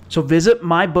HUDDLE. So visit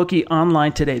MyBookie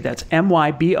online today. That's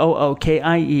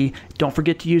MyBookie. Don't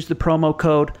forget to use the promo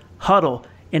code HUDDLE.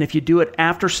 And if you do it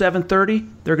after 7:30,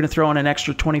 they're going to throw in an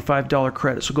extra $25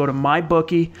 credit. So go to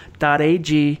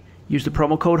mybookie.ag, use the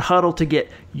promo code HUDDLE to get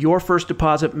your first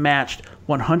deposit matched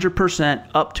 100%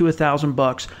 up to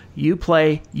 $1,000. You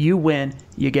play, you win,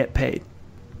 you get paid.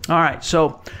 All right,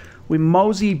 so we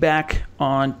mosey back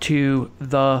onto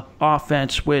the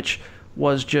offense, which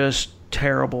was just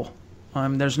terrible.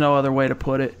 There's no other way to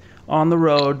put it. On the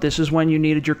road, this is when you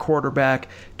needed your quarterback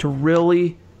to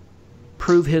really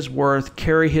prove his worth,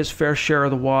 carry his fair share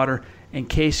of the water. And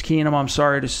Case Keenum, I'm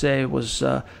sorry to say, was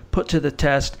put to the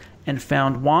test and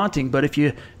found wanting. But if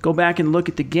you go back and look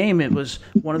at the game, it was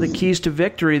one of the keys to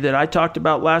victory that I talked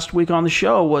about last week on the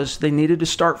show was they needed to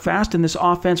start fast, and this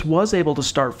offense was able to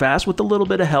start fast with a little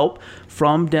bit of help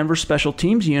from Denver's special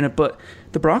teams unit. But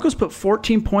the Broncos put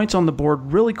 14 points on the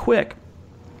board really quick.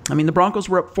 I mean, the Broncos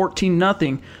were up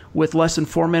 14-0 with less than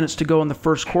 4 minutes to go in the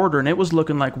first quarter, and it was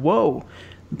looking like, whoa,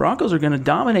 the Broncos are going to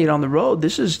dominate on the road.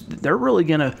 They're really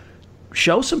going to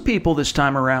show some people this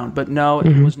time around. But no,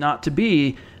 it was not to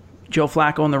be. Joe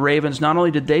Flacco and the Ravens, not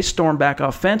only did they storm back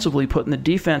offensively, putting the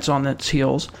defense on its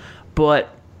heels,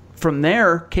 but from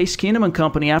there, Case Keenum and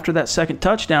company, after that second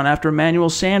touchdown, after Emmanuel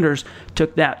Sanders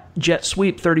took that jet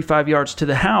sweep 35 yards to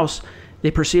the house,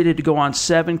 they proceeded to go on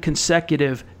 7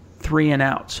 consecutive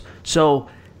 3-and-outs. So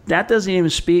that doesn't even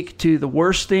speak to the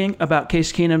worst thing about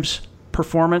Case Keenum's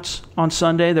performance on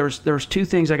Sunday. There was 2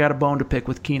 things I got a bone to pick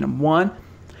with Keenum. One,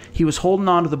 he was holding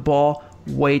on to the ball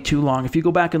way too long. If you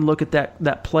go back and look at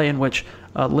that play in which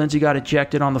Lindsey got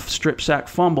ejected on the strip sack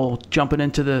fumble, jumping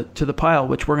into the pile,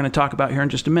 which we're going to talk about here in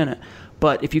just a minute.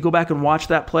 But if you go back and watch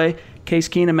that play, Case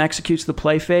Keenum executes the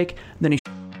play fake, then he...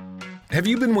 Have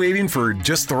you been waiting for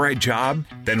just the right job?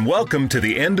 Then welcome to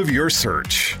the end of your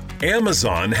search.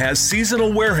 Amazon has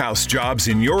seasonal warehouse jobs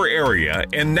in your area,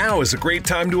 and now is a great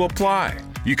time to apply.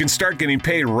 You can start getting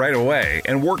paid right away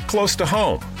and work close to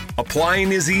home.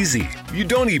 Applying is easy. You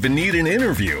don't even need an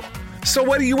interview. So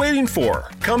what are you waiting for?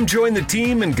 Come join the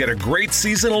team and get a great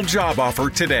seasonal job offer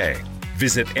today.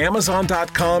 Visit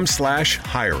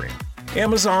Amazon.com/hiring.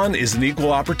 Amazon is an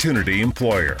equal opportunity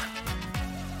employer.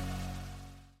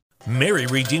 Mary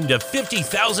redeemed a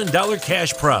 $50,000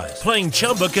 cash prize playing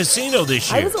Chumba Casino this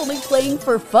year. I was only playing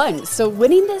for fun, so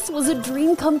winning this was a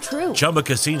dream come true. Chumba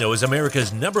Casino is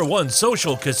America's #1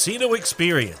 social casino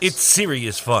experience. It's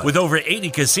serious fun. With over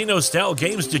 80 casino-style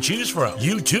games to choose from,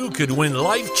 you too could win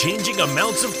life-changing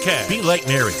amounts of cash. Be like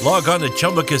Mary. Log on to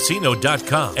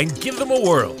ChumbaCasino.com and give them a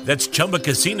whirl. That's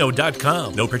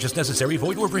ChumbaCasino.com. No purchase necessary.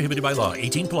 Void or prohibited by law.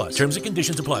 18+. Terms and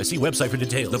conditions apply. See website for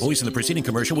details. The voice in the preceding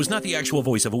commercial was not the actual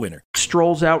voice of a winner.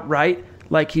 Strolls out right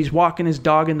like he's walking his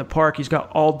dog in the park. He's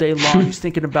got all day long. He's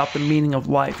thinking about the meaning of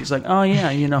life. He's like, oh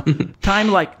yeah, time,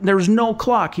 like there was no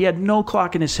clock. He had no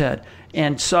clock in his head.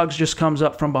 And Suggs just comes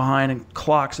up from behind and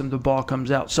clocks him. The ball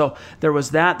comes out. So there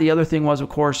was that. The other thing was, of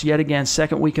course, yet again,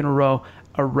 second week in a row,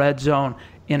 a red zone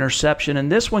interception.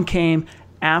 And this one came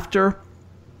after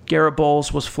Garrett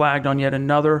Bowles was flagged on yet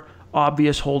another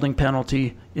obvious holding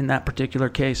penalty in that particular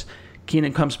case.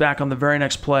 Keenum comes back on the very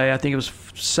next play. I think it was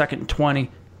 2nd and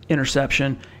 20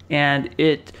 interception. And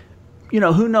it,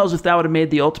 who knows if that would have made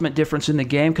the ultimate difference in the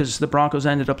game because the Broncos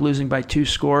ended up losing by 2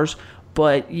 scores.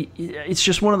 But it's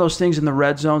just one of those things in the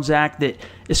red zone, Zach, that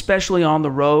especially on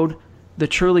the road, the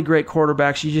truly great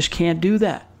quarterbacks, you just can't do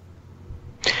that.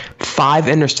 5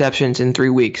 interceptions in 3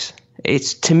 weeks.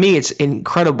 To me, it's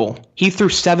incredible. He threw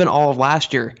 7 all of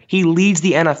last year. He leads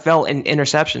the NFL in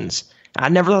interceptions. I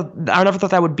never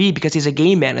thought that would be because he's a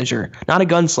game manager, not a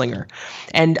gunslinger.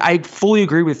 And I fully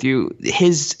agree with you.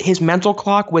 His mental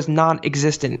clock was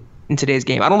non-existent in today's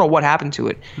game. I don't know what happened to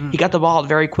it. He got the ball out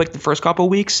very quick the first couple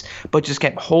of weeks, but just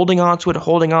kept holding on to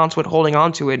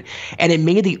it, and it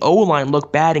made the O-line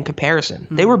look bad in comparison.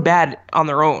 They were bad on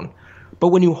their own. But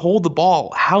when you hold the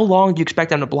ball, how long do you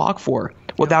expect them to block for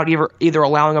without either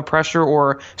allowing a pressure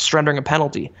or surrendering a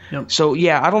penalty? Yep. So,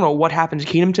 yeah, I don't know what happened to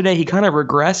Keenum today. He kind of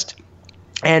regressed.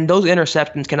 And those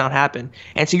interceptions cannot happen.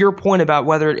 And to your point about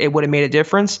whether it would have made a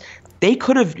difference, they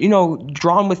could have,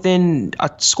 drawn within a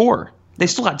score. They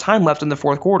still had time left in the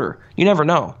fourth quarter. You never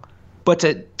know. But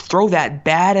to throw that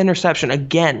bad interception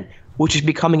again, which is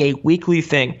becoming a weekly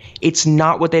thing, it's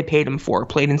not what they paid him for,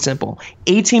 plain and simple.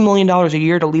 $18 million a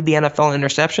year to lead the NFL in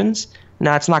interceptions?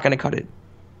 No, it's not going to cut it.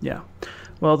 Yeah.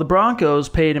 Well, the Broncos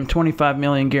paid him $25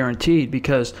 million guaranteed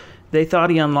because they thought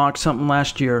he unlocked something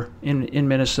last year in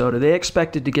Minnesota. They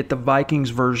expected to get the Vikings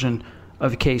version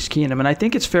of Case Keenum. And I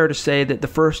think it's fair to say that the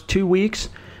first 2 weeks,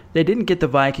 they didn't get the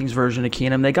Vikings version of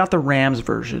Keenum. They got the Rams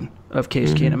version of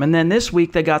Case Keenum. And then this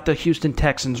week, they got the Houston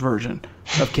Texans version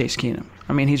of Case Keenum.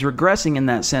 I mean, he's regressing in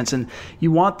that sense. And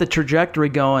you want the trajectory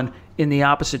going in the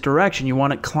opposite direction. You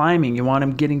want it climbing. You want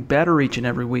him getting better each and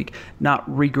every week, not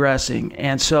regressing.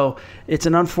 And so it's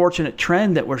an unfortunate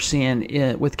trend that we're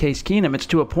seeing with Case Keenum. It's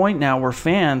to a point now where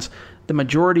fans, the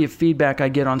majority of feedback I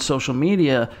get on social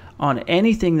media on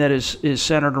anything that is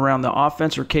centered around the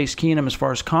offense or Case Keenum as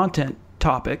far as content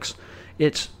topics,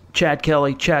 it's Chad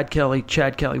Kelly, Chad Kelly,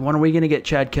 Chad Kelly. When are we going to get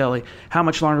Chad Kelly? How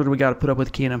much longer do we got to put up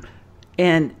with Keenum?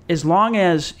 And as long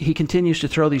as he continues to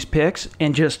throw these picks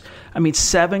and just,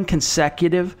 7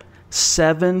 consecutive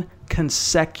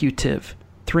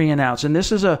 3-and-outs. And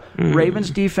this is a Ravens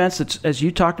defense that's, as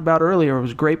you talked about earlier, it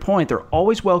was a great point. They're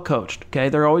always well coached, okay?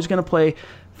 They're always going to play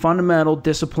fundamental,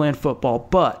 disciplined football.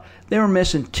 But they were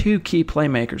missing 2 key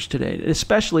playmakers today,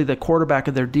 especially the quarterback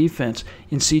of their defense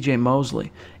in C.J.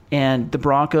 Mosley. And the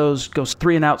Broncos go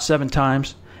 3-and-out 7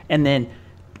 times and then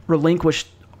relinquish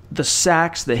the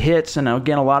sacks, the hits, and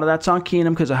again, a lot of that's on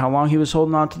Keenum because of how long he was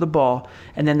holding on to the ball.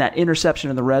 And then that interception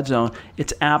in the red zone,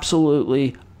 it's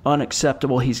absolutely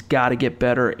unacceptable. He's got to get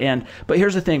better. But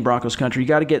here's the thing, Broncos country, you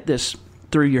got to get this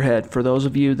through your head. For those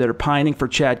of you that are pining for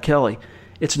Chad Kelly,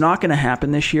 it's not going to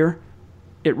happen this year.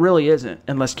 It really isn't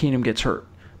unless Keenum gets hurt.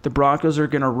 The Broncos are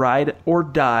going to ride or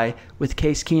die with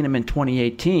Case Keenum in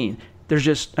 2018. There's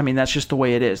just, that's just the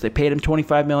way it is. They paid him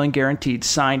 $25 million guaranteed,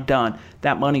 signed, done.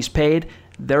 That money's paid.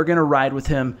 They're going to ride with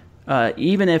him,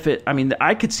 even if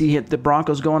I could see the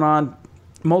Broncos going on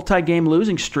multi-game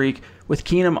losing streak with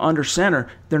Keenum under center.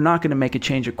 They're not going to make a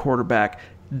change at quarterback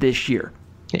this year.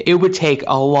 It would take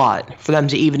a lot for them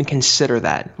to even consider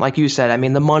that. Like you said,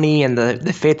 the money and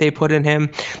the faith they put in him.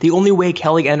 The only way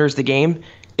Kelly enters the game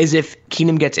is if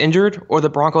Keenum gets injured or the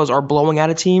Broncos are blowing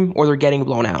out a team or they're getting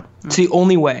blown out. It's the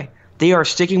only way. They are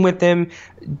sticking with him,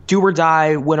 do or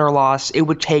die, win or loss. It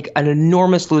would take an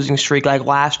enormous losing streak like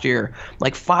last year,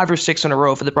 like 5 or 6 in a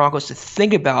row for the Broncos to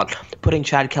think about putting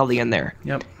Chad Kelly in there.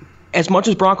 Yep. As much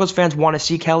as Broncos fans want to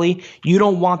see Kelly, you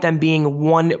don't want them being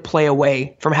one play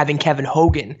away from having Kevin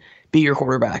Hogan be your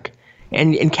quarterback.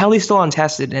 And Kelly's still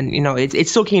untested, and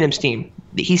it's still Keenum's team.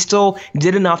 He still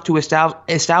did enough to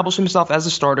establish himself as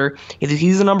a starter. If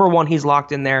he's the number one, he's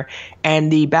locked in there.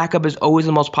 And the backup is always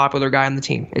the most popular guy on the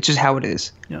team. It's just how it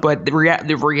is. Yeah. But the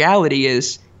reality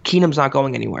is Keenum's not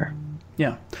going anywhere.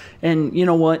 Yeah. And you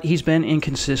know what? He's been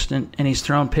inconsistent, and he's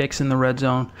thrown picks in the red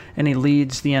zone, and he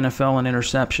leads the NFL in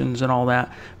interceptions and all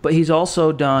that. But he's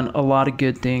also done a lot of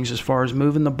good things as far as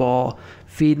moving the ball,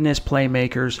 feeding his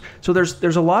playmakers. So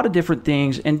there's a lot of different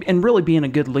things, and really being a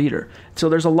good leader. So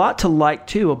there's a lot to like,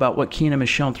 too, about what Keenum has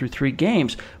shown through 3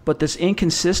 games. But this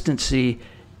inconsistency,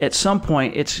 at some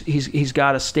point, he's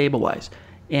got to stabilize.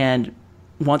 And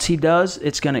once he does,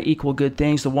 it's going to equal good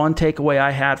things. The one takeaway I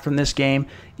had from this game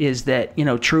is that,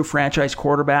 true franchise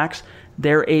quarterbacks,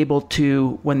 they're able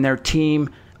to, when their team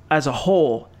as a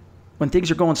whole, when things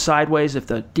are going sideways, if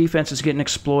the defense is getting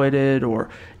exploited or,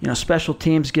 special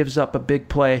teams gives up a big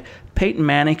play, Peyton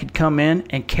Manning could come in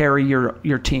and carry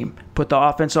your team, put the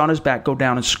offense on his back, go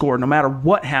down and score, no matter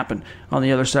what happened on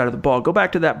the other side of the ball. Go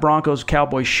back to that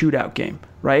Broncos-Cowboys shootout game,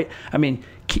 right? I mean,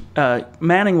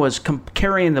 Manning was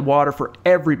carrying the water for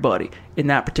everybody in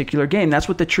that particular game. That's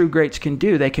what the true greats can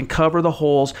do. They can cover the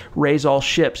holes, raise all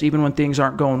ships, even when things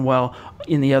aren't going well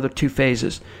in the other 2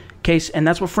 phases. And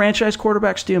that's what franchise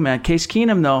quarterbacks do, man. Case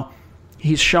Keenum, though,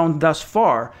 he's shown thus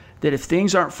far that if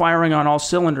things aren't firing on all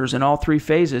cylinders in all 3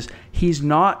 phases, he's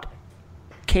not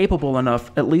capable enough,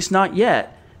 at least not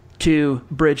yet, to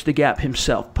bridge the gap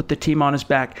himself, put the team on his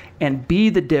back, and be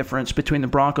the difference between the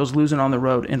Broncos losing on the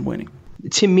road and winning.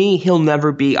 To me, he'll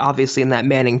never be obviously in that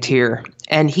Manning tier,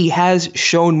 and he has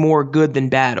shown more good than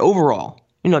bad overall.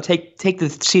 Take the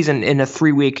season in a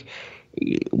 3-week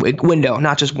window,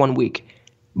 not just 1 week.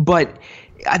 But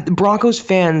the Broncos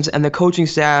fans and the coaching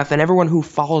staff and everyone who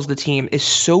follows the team is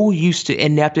so used to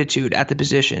ineptitude at the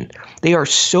position. They are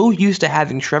so used to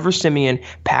having Trevor Siemian,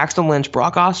 Paxton Lynch,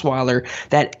 Brock Osweiler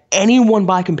that anyone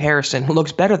by comparison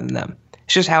looks better than them.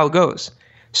 It's just how it goes.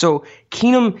 So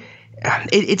Keenum,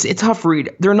 it's a tough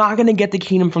read. They're not going to get the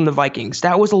Keenum from the Vikings.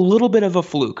 That was a little bit of a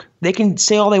fluke. They can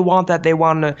say all they want that they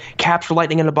want to capture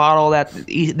lightning in a bottle, that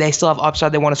they still have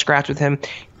upside, they want to scratch with him.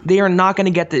 They are not going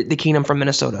to get the Keenum from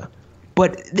Minnesota.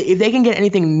 But if they can get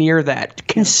anything near that,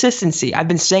 consistency. I've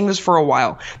been saying this for a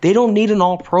while. They don't need an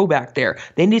all-pro back there.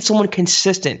 They need someone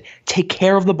consistent. Take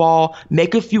care of the ball,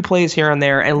 make a few plays here and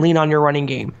there, and lean on your running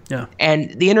game. Yeah.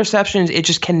 And the interceptions, it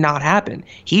just cannot happen.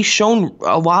 He's shown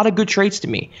a lot of good traits to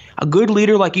me. A good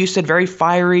leader, like you said, very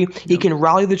fiery. He can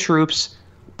rally the troops,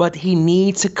 but he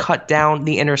needs to cut down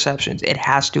the interceptions. It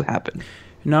has to happen.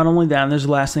 Not only that, and there's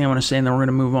the last thing I want to say, and then we're going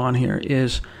to move on here,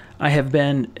 is I have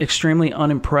been extremely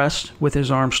unimpressed with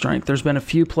his arm strength. There's been a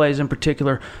few plays in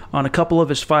particular on a couple of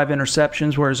his 5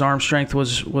 interceptions where his arm strength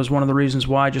was one of the reasons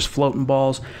why, just floating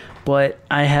balls. But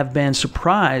I have been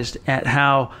surprised at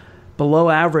how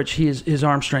below average his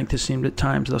arm strength has seemed at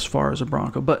times thus far as a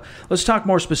Bronco. But let's talk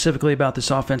more specifically about this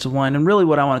offensive line. And really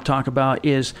what I want to talk about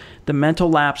is the mental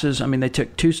lapses. I mean, they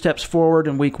took 2 steps forward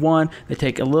in week 1. They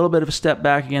take a little bit of a step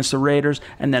back against the Raiders,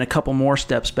 and then a couple more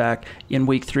steps back in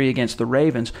week 3 against the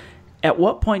Ravens. At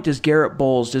what point does Garrett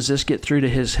Bowles, does this get through to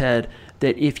his head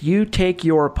that if you take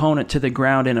your opponent to the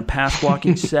ground in a pass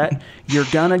blocking set, you're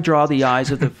going to draw the eyes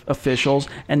of the officials,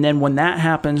 and then when that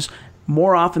happens,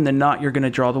 more often than not, you're going to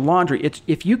draw the laundry.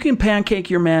 If you can pancake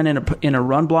your man in a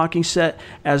run blocking set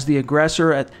as the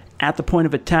aggressor at the point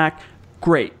of attack,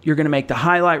 great. You're going to make the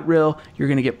highlight reel. You're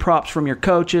going to get props from your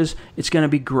coaches. It's going to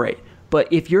be great.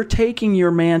 But if you're taking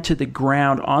your man to the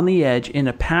ground on the edge in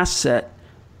a pass set,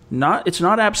 it's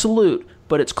not absolute,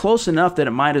 but it's close enough that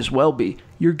it might as well be,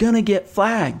 you're going to get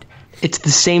flagged. It's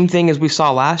the same thing as we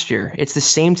saw last year. It's the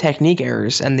same technique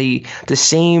errors and the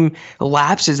same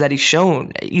lapses that he's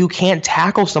shown. You can't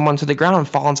tackle someone to the ground and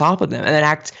fall on top of them and then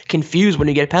act confused when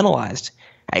you get penalized.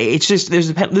 It's just there's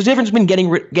a difference between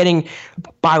getting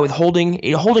by with holding.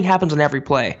 Holding happens on every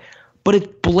play, but it's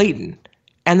blatant.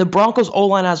 And the Broncos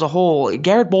O-line as a whole,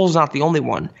 Garrett Bowles is not the only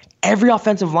one. Every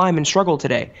offensive lineman struggled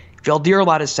today. Valdir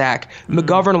allowed a sack.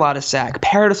 McGovern allowed a sack.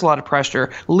 Paradis allowed a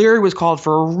pressure. Leary was called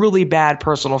for a really bad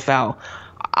personal foul.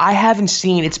 I haven't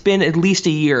seen, it's been at least a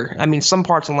year, some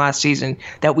parts in last season,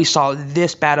 that we saw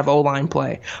this bad of O-line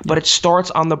play. But it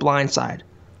starts on the blind side.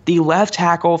 The left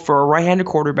tackle for a right-handed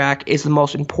quarterback is the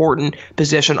most important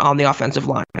position on the offensive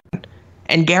line.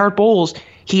 And Garrett Bowles,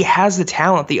 he has the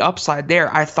talent, the upside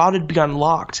there. I thought it'd be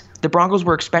unlocked. The Broncos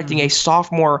were expecting a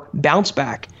sophomore bounce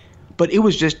back. But it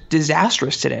was just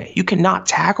disastrous today. You cannot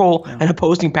tackle an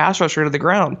opposing pass rusher to the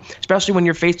ground, especially when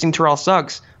you're facing Terrell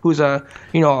Suggs, who's a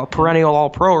perennial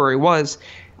All-Pro, or he was.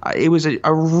 It was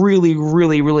a really,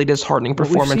 really, really disheartening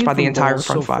performance by the entire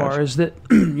front five. Far is that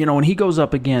when he goes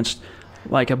up against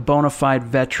like a bona fide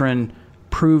veteran,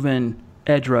 proven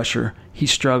edge rusher, he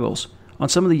struggles. On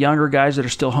some of the younger guys that are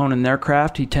still honing their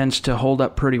craft, he tends to hold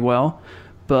up pretty well.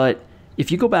 But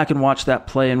if you go back and watch that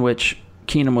play in which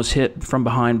Keenum was hit from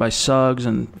behind by Suggs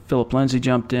and Philip Lindsay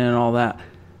jumped in and all that,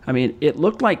 I mean, it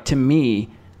looked like to me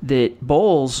that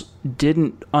Bowles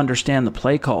didn't understand the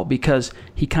play call because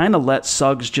he kind of let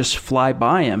Suggs just fly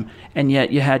by him, and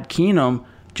yet you had Keenum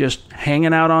just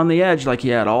hanging out on the edge like he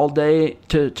had all day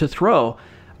to throw.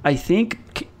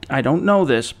 I don't know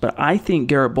this, but I think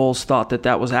Garrett Bowles thought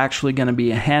that was actually going to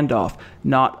be a handoff,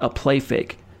 not a play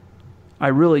fake. I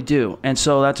really do. And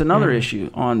so that's another issue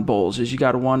on Bowles, is you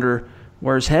got to wonder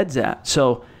where his head's at.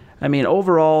 So, I mean,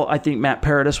 overall, I think Matt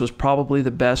Paradis was probably the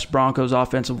best Broncos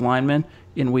offensive lineman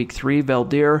in Week 3.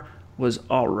 Valdir was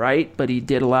all right, but he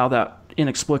did allow that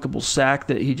inexplicable sack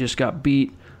that he just got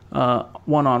beat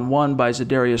one-on-one by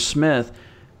Zadarius Smith.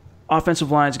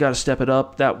 Offensive line's got to step it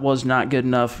up. That was not good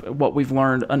enough. What we've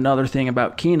learned, another thing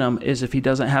about Keenum, is if he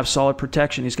doesn't have solid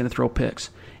protection, he's going to throw picks.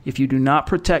 If you do not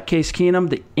protect Case Keenum,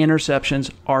 the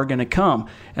interceptions are going to come.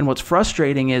 And what's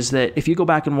frustrating is that if you go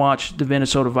back and watch the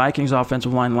Minnesota Vikings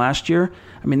offensive line last year,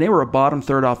 I mean, they were a bottom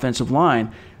third offensive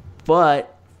line,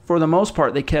 but for the most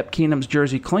part, they kept Keenum's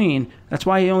jersey clean. That's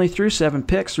why he only threw 7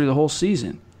 picks through the whole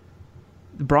season.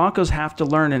 The Broncos have to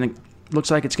learn, and it looks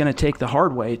like it's going to take the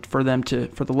hard way for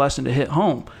the lesson to hit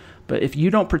home. But if you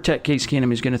don't protect Case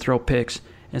Keenum, he's going to throw picks.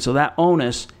 And so that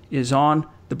onus is on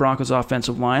the Broncos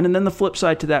offensive line. And then the flip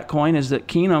side to that coin is that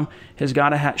Keenum has got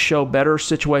to show better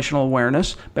situational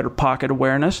awareness, better pocket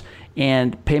awareness,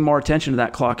 and pay more attention to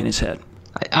that clock in his head.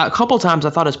 A couple times I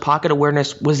thought his pocket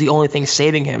awareness was the only thing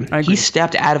saving him. He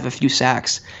stepped out of a few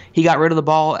sacks. He got rid of the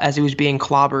ball as he was being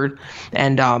clobbered,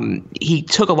 and he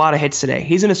took a lot of hits today.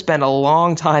 He's going to spend a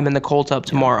long time in the cold tub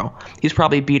tomorrow. He's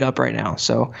probably beat up right now.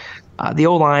 So the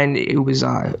O-line, it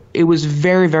was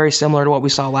very, very similar to what we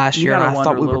saw last year, and I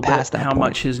thought we were past that how point.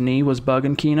 Much his knee was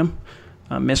bugging Keenum.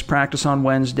 Missed practice on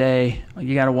Wednesday.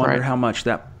 You got to wonder how much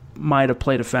that might have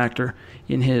played a factor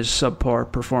in his subpar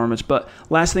performance. But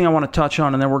last thing I want to touch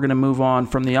on, and then we're going to move on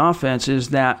from the offense, is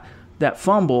that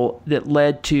fumble that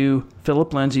led to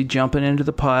Philip Lindsay jumping into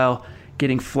the pile,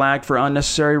 getting flagged for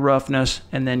unnecessary roughness,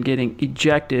 and then getting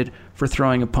ejected for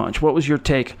throwing a punch. What was your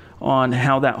take on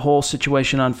how that whole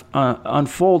situation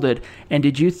unfolded? And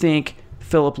did you think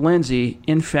Philip Lindsay,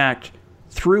 in fact,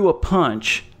 threw a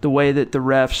punch the way that the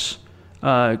refs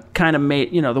kind of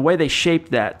made, the way they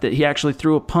shaped that he actually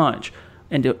threw a punch?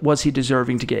 And was he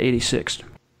deserving to get 86th?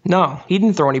 No, he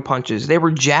didn't throw any punches. They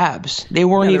were jabs. They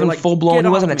weren't even full-blown. He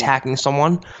wasn't attacking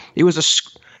someone. It was a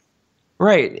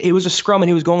scrum, and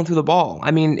he was going through the ball.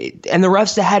 I mean, and the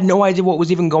refs had no idea what was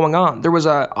even going on. There was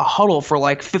a huddle for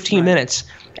like 15 minutes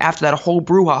after that whole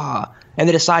brouhaha, and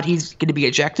they decide he's going to be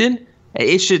ejected.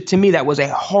 To me, that was a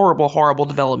horrible, horrible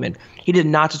development. He did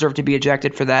not deserve to be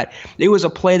ejected for that. It was a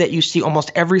play that you see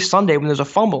almost every Sunday when there's a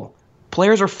fumble.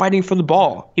 Players are fighting for the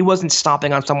ball. He wasn't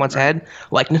stomping on someone's head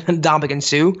like Ndamukong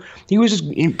Suh. He was just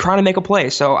trying to make a play.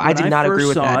 So I did not agree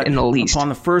with that in the least. On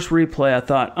the first replay, I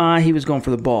thought, he was going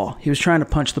for the ball. He was trying to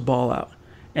punch the ball out.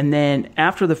 And then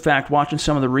after the fact, watching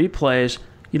some of the replays,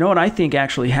 you know what I think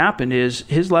actually happened is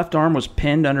his left arm was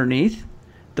pinned underneath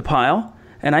the pile.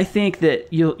 And I think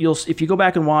that you'll if you go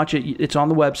back and watch it, it's on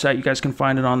the website. You guys can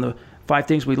find it on the 5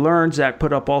 Things We Learned. Zach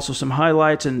put up also some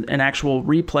highlights and an actual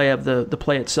replay of the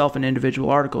play itself, an individual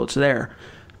article. It's there.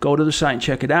 Go to the site and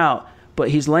check it out. But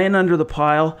he's laying under the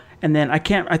pile, and then I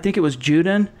think it was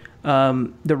Juden,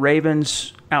 the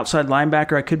Ravens outside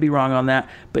linebacker. I could be wrong on that,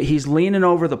 but he's leaning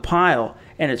over the pile,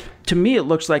 and to me it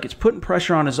looks like it's putting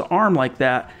pressure on his arm like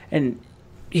that, and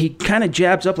he kind of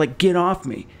jabs up like, get off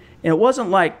me. And it wasn't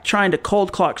like trying to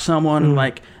cold clock someone and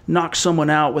like knock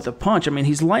someone out with a punch. I mean,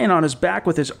 he's laying on his back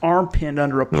with his arm pinned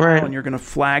under a pile, and you're going to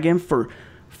flag him for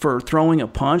throwing a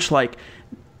punch. Like,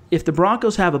 if the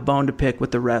Broncos have a bone to pick with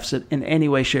the refs in any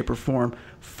way, shape, or form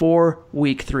for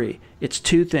Week 3, it's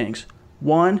 2 things.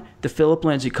 1, the Philip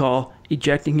Lindsay call,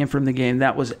 ejecting him from the game.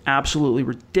 That was absolutely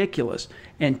ridiculous.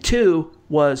 And 2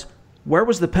 was, where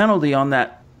was the penalty on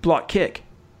that block kick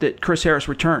that Chris Harris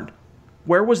returned?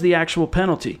 Where was the actual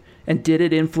penalty? And did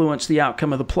it influence the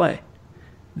outcome of the play?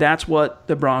 That's what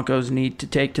the Broncos need to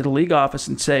take to the league office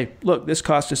and say, look, this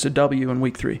cost us a W in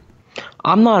Week 3.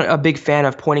 I'm not a big fan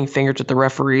of pointing fingers at the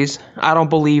referees. I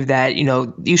don't believe that,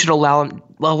 you should allow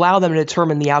them to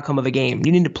determine the outcome of a game.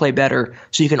 You need to play better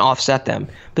so you can offset them.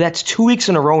 But that's 2 weeks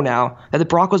in a row now that the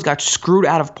Broncos got screwed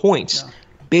out of points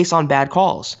based on bad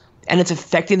calls. and it's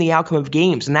affecting the outcome of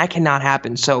games, and that cannot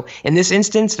happen. So in this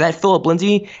instance, that Phillip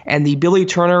Lindsay and the Billy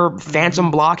Turner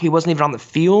phantom block, he wasn't even on the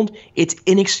field, it's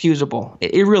inexcusable.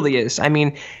 It really is. I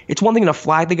mean, it's one thing to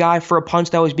flag the guy for a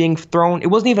punch that was being thrown. It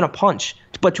wasn't even a punch,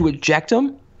 but to eject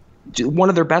him, one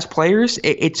of their best players,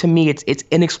 to me, it's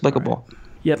inexplicable.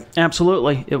 Yep,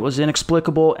 absolutely. It was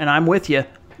inexplicable, and I'm with you.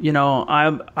 You know,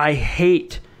 I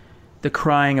hate the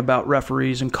crying about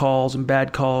referees and calls and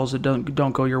bad calls that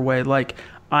don't go your way. Like,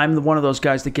 I'm one of those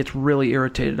guys that gets really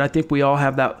irritated. I think we all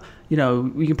have that. You know,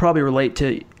 we can probably relate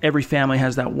to every family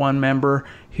has that one member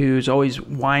who's always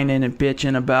whining and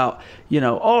bitching about, you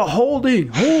know, oh,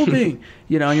 holding,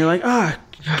 you know, and you're like,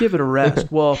 give it a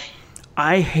rest. Well,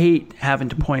 I hate having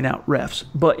to point out refs.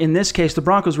 But in this case, the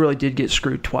Broncos really did get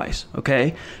screwed twice,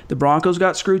 okay? The Broncos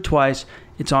got screwed twice.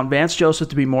 It's on Vance Joseph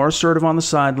to be more assertive on the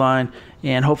sideline,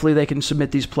 and hopefully they can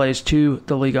submit these plays to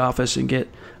the league office and get,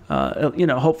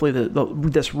 hopefully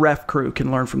this ref crew can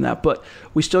learn from that. But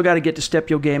we still got to get to step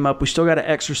your game up. We still got to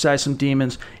exercise some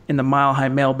demons in the Mile High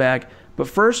mailbag. But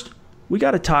first, we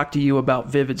got to talk to you about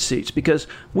Vivid Seats, because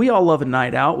we all love a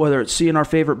night out, whether it's seeing our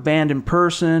favorite band in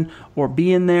person or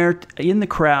being there in the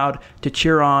crowd to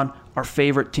cheer on our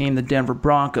favorite team, the Denver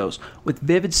Broncos. With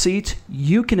Vivid Seats,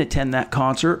 you can attend that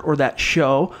concert or that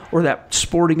show or that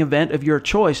sporting event of your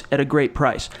choice at a great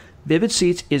price. Vivid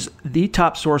Seats is the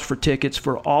top source for tickets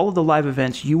for all of the live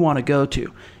events you want to go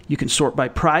to. You can sort by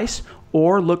price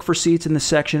or look for seats in the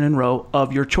section and row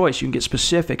of your choice. You can get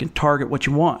specific and target what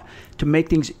you want. To make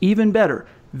things even better,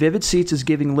 Vivid Seats is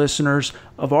giving listeners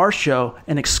of our show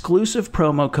an exclusive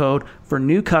promo code for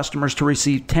new customers to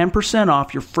receive 10%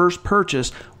 off your first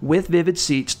purchase with Vivid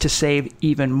Seats to save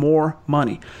even more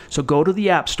money. So go to the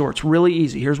App Store. It's really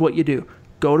easy. Here's what you do.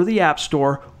 Go to the App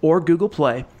Store or Google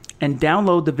Play and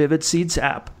download the Vivid Seats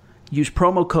app. Use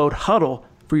promo code HUDDLE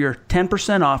for your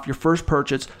 10% off your first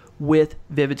purchase with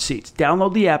Vivid Seats.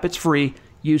 Download the app. It's free.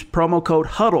 Use promo code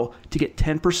HUDDLE to get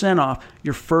 10% off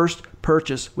your first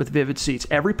purchase with Vivid Seats.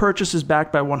 Every purchase is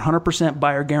backed by 100%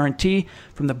 buyer guarantee.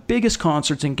 From the biggest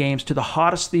concerts and games to the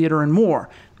hottest theater and more,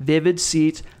 Vivid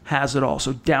Seats has it all.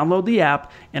 So download the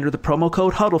app, enter the promo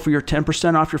code HUDDLE for your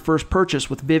 10% off your first purchase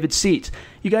with Vivid Seats.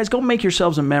 You guys go make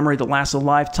yourselves a memory that lasts a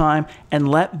lifetime, and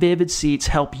let Vivid Seats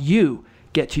help you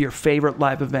get to your favorite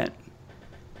live event.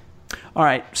 All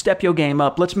right, step your game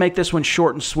up. Let's make this one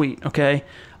short and sweet, okay?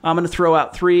 I'm going to throw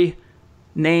out 3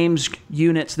 names,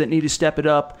 units that need to step it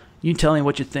up. You tell me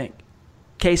what you think.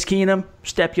 Case Keenum,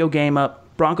 step your game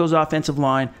up. Broncos offensive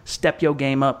line, step your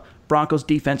game up. Broncos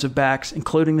defensive backs,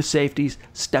 including the safeties,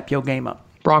 step your game up.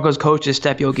 Broncos coaches,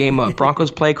 step your game up.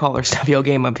 Broncos play callers, step your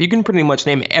game up. You can pretty much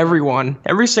name everyone,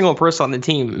 every single person on the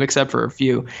team, except for a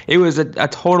few. It was a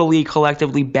totally,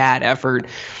 collectively bad effort.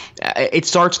 It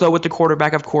starts, though, with the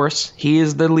quarterback, of course. He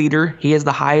is the leader. He is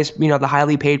the highest, the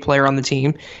highly paid player on the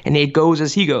team, and it goes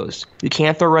as he goes. You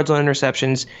can't throw red zone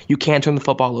interceptions. You can't turn the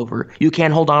football over. You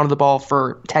can't hold on to the ball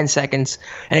for 10 seconds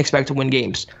and expect to win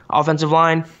games. Offensive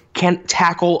line, can't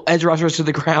tackle edge rushers to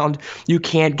the ground. You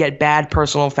can't get bad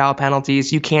personal foul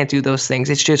penalties. You can't do those things.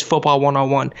 It's just football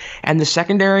 101. And the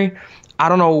secondary, I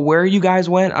don't know where you guys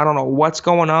went. I don't know what's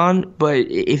going on. But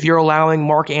if you're allowing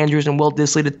Mark Andrews and Will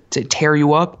Dissly to tear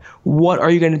you up, what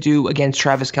are you going to do against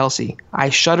Travis Kelce? I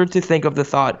shudder to think of the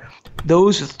thought.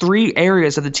 Those 3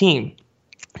 areas of the team,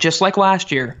 just like last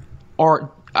year,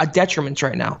 are a detriment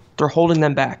right now. They're holding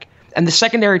them back. And the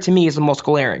secondary, to me, is the most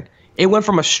glaring. It went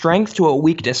from a strength to a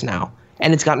weakness now,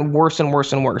 and it's gotten worse and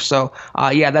worse and worse. So,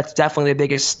 that's definitely the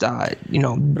biggest,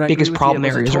 biggest problem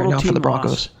areas right now for the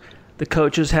Broncos. The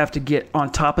coaches have to get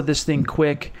on top of this thing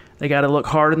quick. They got to look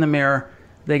hard in the mirror.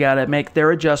 They got to make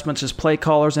their adjustments as play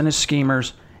callers and as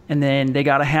schemers, and then they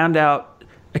got to hand out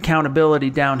accountability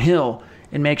downhill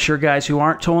and make sure guys who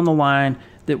aren't toeing the line,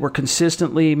 that were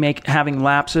consistently having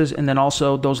lapses, and then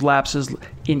also those lapses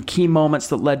in key moments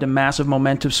that led to massive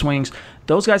momentum swings,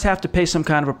 those guys have to pay some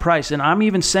kind of a price. And I'm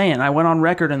even saying, I went on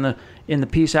record in the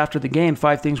piece after the game,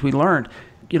 5 things we learned.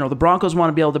 The Broncos want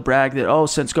to be able to brag that,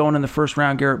 since going in the first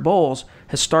round, Garrett Bowles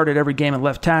has started every game at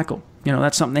left tackle.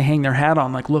 That's something they hang their hat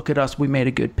on, like, look at us, we made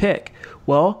a good pick.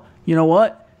 Well, you know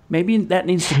what? Maybe that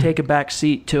needs to take a back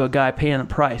seat to a guy paying a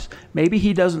price. Maybe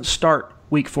he doesn't start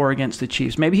Week 4 against the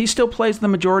Chiefs. Maybe he still plays the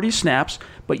majority of snaps,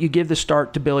 but you give the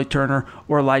start to Billy Turner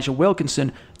or Elijah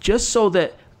Wilkinson, just so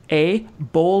that, A,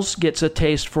 Bowles gets a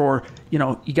taste for,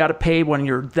 you got to pay when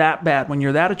you're that bad. When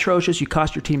you're that atrocious, you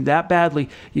cost your team that badly,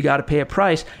 you got to pay a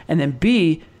price. And then,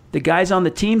 B, the guys on the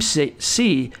team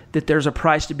see that there's a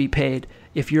price to be paid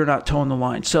if you're not toeing the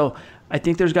line. So I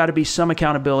think there's got to be some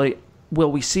accountability.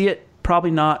 Will we see it?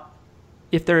 Probably not.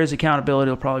 If there is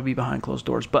accountability, it'll probably be behind closed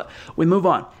doors. But we move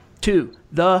on. to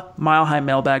the Mile High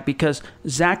Mailbag, because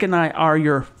Zach and I are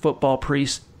your football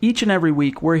priests. Each and every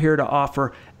week, we're here to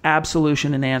offer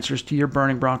absolution and answers to your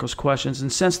burning Broncos questions.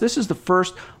 And since this is the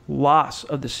first loss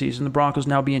of the season, the Broncos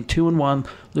now being 2-1,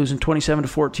 losing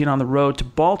 27-14 on the road to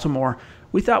Baltimore,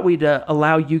 we thought we'd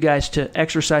allow you guys to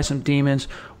exercise some demons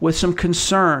with some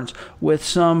concerns, with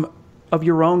some of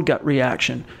your own gut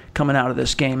reaction coming out of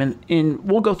this game. And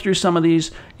we'll go through some of these,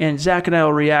 and Zach and I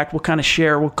will react. We'll kind of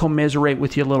share. We'll commiserate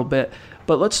with you a little bit.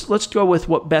 But let's go with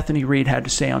what Bethany Reed had to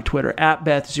say on Twitter,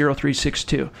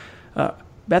 @Beth0362.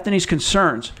 Bethany's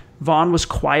concerns: Vaughn was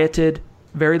quieted,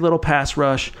 very little pass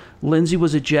rush. Lindsey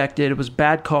was ejected. It was a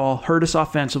bad call, hurt us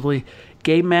offensively.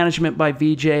 Game management by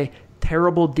VJ,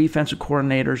 terrible defensive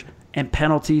coordinators, and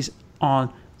penalties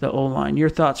on the O-line. Your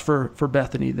thoughts for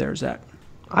Bethany there, Zach?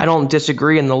 I don't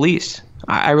disagree in the least.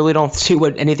 I really don't see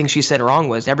what anything she said wrong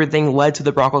was. Everything led to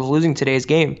the Broncos losing today's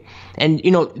game. And,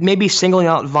 maybe singling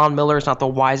out Von Miller is not the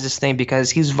wisest thing because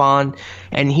he's Von,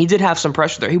 and he did have some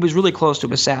pressure there. He was really close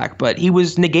to a sack, but he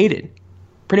was negated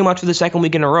pretty much for the second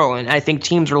week in a row. And I think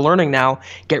teams are learning now,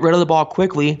 get rid of the ball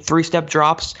quickly, 3-step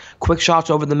drops, quick shots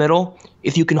over the middle.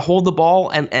 If you can hold the ball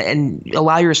and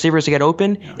allow your receivers to get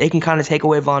open, they can kind of take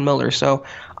away Von Miller. So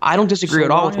I don't disagree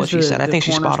at all with what she said. I think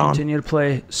she's spot on. Continue to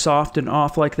play soft and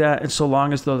off like that, and so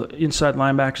long as the inside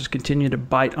linebackers continue to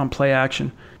bite on play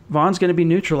action, Vaughn's going to be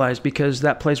neutralized, because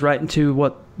that plays right into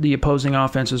what the opposing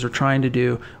offenses are trying to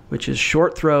do, which is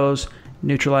short throws,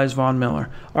 neutralize Von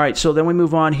Miller. All right, so then we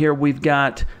move on here. We've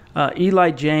got Eli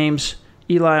James,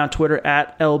 Eli on Twitter,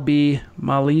 @LB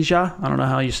I don't know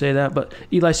how you say that, but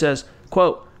Eli says,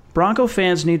 quote, Bronco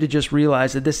fans need to just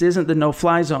realize that this isn't the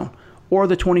no-fly zone or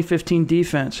the 2015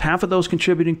 defense. Half of those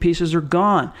contributing pieces are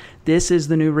gone. This is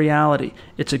the new reality.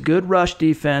 It's a good rush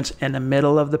defense and a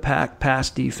middle-of-the-pack pass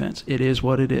defense. It is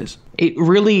what it is. It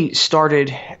really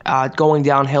started going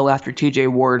downhill after TJ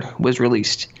Ward was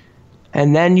released.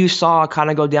 And then you saw it kind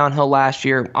of go downhill last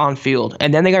year on field.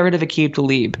 And then they got rid of Aqib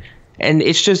Talib. And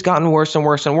it's just gotten worse and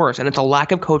worse and worse. And it's a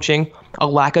lack of coaching, a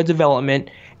lack of development.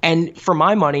 And for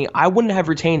my money, I wouldn't have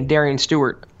retained Darian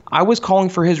Stewart. I was calling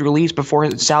for his release before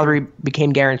his salary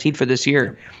became guaranteed for this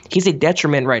year. He's a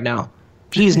detriment right now.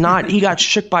 He's not. He got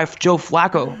shook by Joe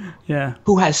Flacco,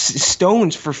 who has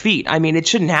stones for feet. I mean, it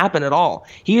shouldn't happen at all.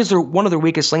 He is one of their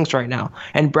weakest links right now.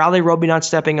 And Bradley Roby not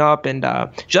stepping up, and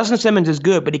Justin Simmons is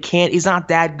good, but he's not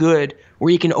that good where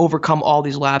he can overcome all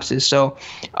these lapses. So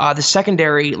the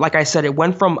secondary, like I said, it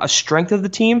went from a strength of the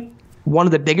team, one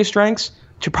of the biggest strengths,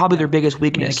 to probably their biggest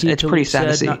weakness. It's pretty sad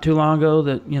to see. Not too long ago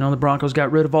that the Broncos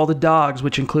got rid of all the dogs,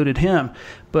 which included him.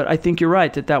 But I think you're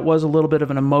right that was a little bit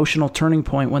of an emotional turning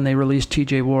point when they released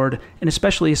TJ Ward, and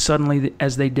especially as suddenly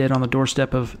as they did on the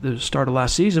doorstep of the start of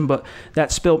last season. But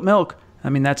that spilt milk,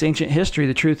 I mean, that's ancient history.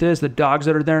 The truth is the dogs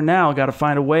that are there now got to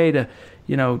find a way to,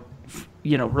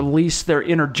 release their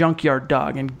inner junkyard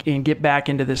dog and get back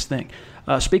into this thing.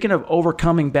 Speaking of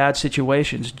overcoming bad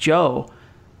situations, Joe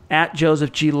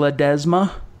 @Joseph G.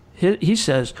 Ledesma, he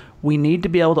says, we need to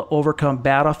be able to overcome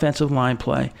bad offensive line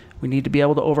play. We need to be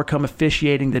able to overcome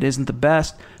officiating that isn't the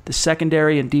best. The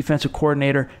secondary and defensive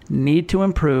coordinator need to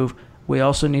improve. We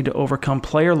also need to overcome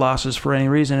player losses for any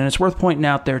reason. And it's worth pointing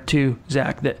out there, too,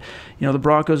 Zach, that the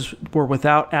Broncos were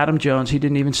without Adam Jones. He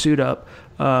didn't even suit up.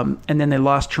 And then they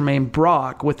lost Tremaine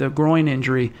Brock with a groin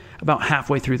injury about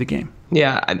halfway through the game.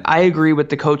 Yeah, I agree with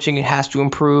the coaching. It has to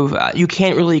improve. You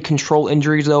can't really control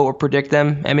injuries, though, or predict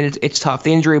them. I mean, it's tough.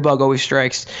 The injury bug always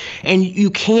strikes. And you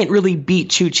can't really beat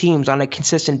two teams on a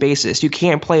consistent basis. You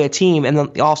can't play a team and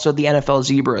then also the NFL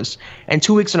Zebras. And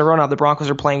 2 weeks in a row now, the Broncos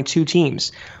are playing two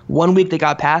teams. 1 week they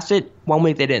got past it, 1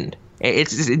 week they didn't.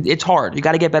 It's hard. You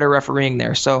got to get better refereeing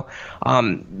there. So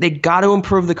they got to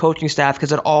improve the coaching staff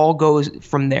because it all goes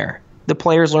from there. The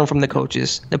players learn from the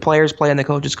coaches. The players play and the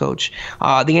coaches coach.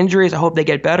 The injuries, I hope they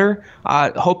get better.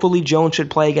 Hopefully Jones should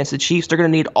play against the Chiefs. They're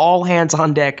going to need all hands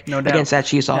on deck against that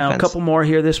Chiefs offense. Now, a couple more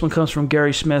here. This one comes from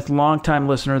Gary Smith, longtime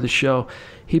listener of the show.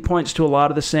 He points to a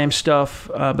lot of the same stuff,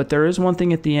 but there is one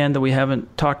thing at the end that we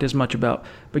haven't talked as much about.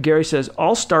 But Gary says,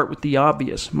 I'll start with the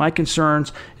obvious. My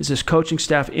concerns is this coaching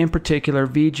staff, in particular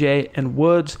VJ and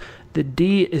Woods. The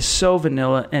D is so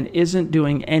vanilla and isn't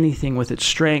doing anything with its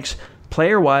strengths.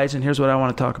 Player-wise, and here's what I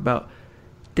want to talk about,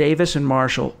 Davis and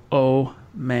Marshall, oh,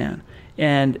 man.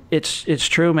 And it's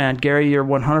true, man. Gary, you're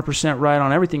 100% right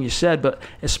on everything you said, but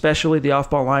especially the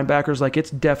off-ball linebackers, like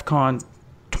it's DEFCON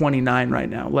 29 right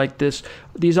now. Like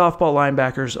these off-ball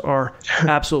linebackers are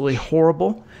absolutely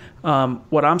horrible.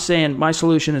 What I'm saying, my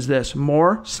solution is this: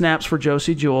 more snaps for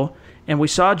Josie Jewell, and we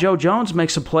saw Joe Jones make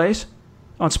some plays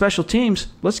on special teams.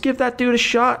 Let's give that dude a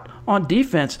shot on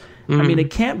defense. I mean,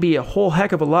 it can't be a whole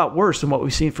heck of a lot worse than what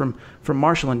we've seen from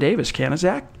Marshall and Davis, can it,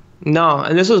 Zach? No,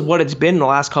 and this is what it's been the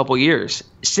last couple of years.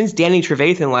 Since Danny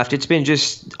Trevathan left, it's been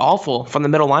just awful from the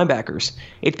middle linebackers.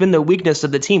 It's been the weakness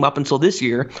of the team up until this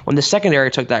year when the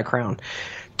secondary took that crown.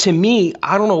 To me,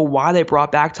 I don't know why they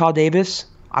brought back Todd Davis.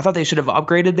 I thought they should have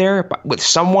upgraded there with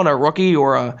someone, a rookie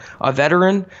or a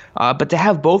veteran. But to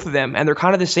have both of them, and they're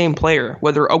kind of the same player,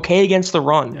 where they're okay against the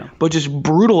run, but just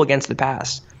brutal against the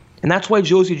pass. And that's why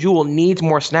Josey Jewell needs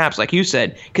more snaps, like you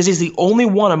said, because he's the only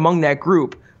one among that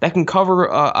group that can cover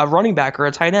a running back or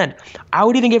a tight end. I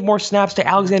would even give more snaps to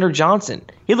Alexander Johnson.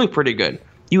 He looked pretty good.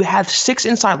 You have 6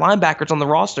 inside linebackers on the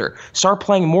roster. Start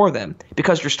playing more of them,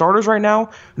 because your starters right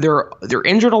now, they're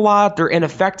injured a lot, they're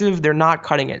ineffective, they're not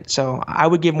cutting it. So I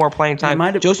would give more playing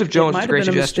time. Joseph Jones is a great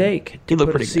suggestion. It might have been a mistake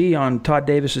to put a C on Todd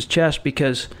Davis's chest,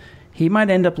 because he might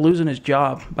end up losing his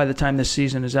job by the time this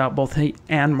season is out, both he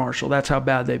and Marshall. That's how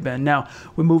bad they've been. Now,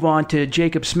 we move on to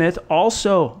Jacob Smith,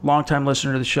 also longtime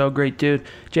listener to the show, great dude.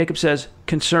 Jacob says,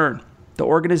 concern. The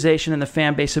organization and the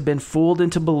fan base have been fooled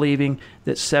into believing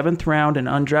that 7th round and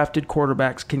undrafted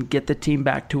quarterbacks can get the team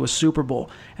back to a Super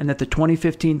Bowl, and that the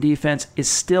 2015 defense is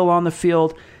still on the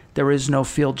field. There is no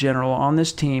field general on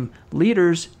this team.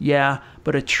 Leaders, yeah,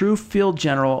 but a true field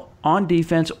general on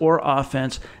defense or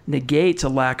offense negates a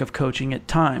lack of coaching at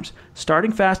times.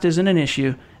 Starting fast isn't an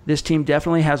issue. This team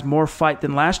definitely has more fight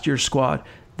than last year's squad.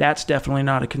 That's definitely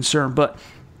not a concern. But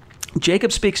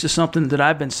Jacob speaks to something that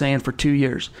I've been saying for 2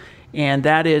 years, and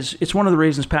that is, it's one of the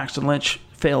reasons Paxton Lynch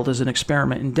failed as an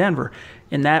experiment in Denver,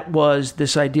 and that was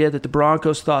this idea that the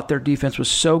Broncos thought their defense was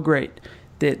so great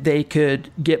that they could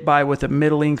get by with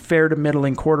a fair to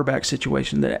middling quarterback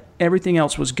situation, that everything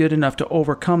else was good enough to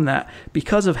overcome that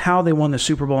because of how they won the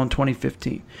Super Bowl in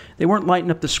 2015. They weren't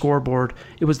lighting up the scoreboard.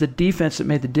 It was the defense that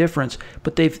made the difference,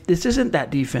 but this isn't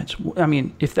that defense. I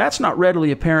mean, if that's not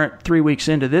readily apparent 3 weeks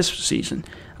into this season,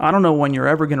 I don't know when you're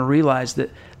ever going to realize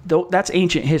that that's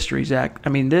ancient history, Zach. I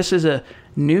mean, this is a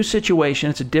new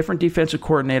situation. It's a different defensive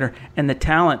coordinator, and the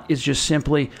talent is just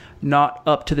simply not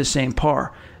up to the same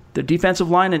par. The defensive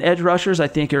line and edge rushers, I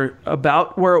think, are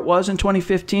about where it was in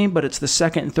 2015, but it's the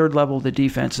second and third level of the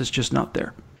defense that's just not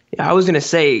there. Yeah, I was going to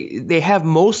say, they have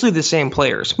mostly the same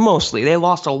players. Mostly. They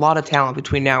lost a lot of talent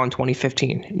between now and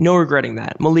 2015. No regretting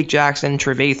that. Malik Jackson,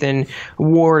 Trevathan,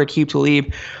 Ward, Aqib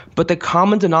Talib. But the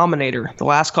common denominator the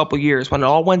last couple of years, when it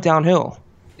all went downhill,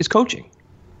 is coaching.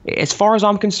 As far as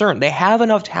I'm concerned, they have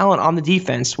enough talent on the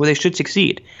defense where they should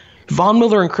succeed. Von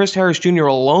Miller and Chris Harris Jr.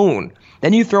 alone.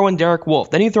 Then you throw in Derek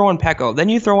Wolfe. Then you throw in Pecco. Then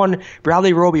you throw in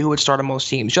Bradley Roby, who would start on most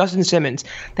teams. Justin Simmons.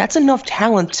 That's enough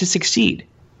talent to succeed.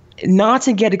 Not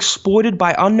to get exploited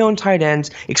by unknown tight ends,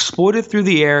 exploited through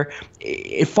the air.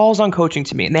 It falls on coaching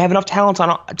to me. And they have enough talent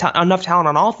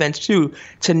on offense, too,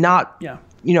 to not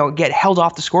get held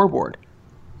off the scoreboard.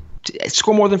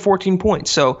 Score more than 14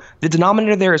 points. So the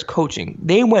denominator there is coaching.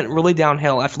 They went really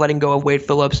downhill after letting go of Wade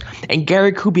Phillips, and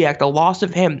Gary Kubiak. The loss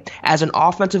of him as an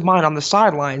offensive mind on the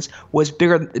sidelines was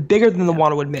bigger than they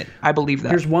want to admit. I believe that.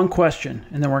 Here's one question,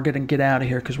 and then we're going to get out of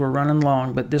here because we're running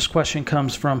long. But this question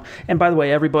comes from, and by the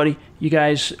way, everybody, you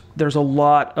guys, there's a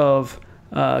lot of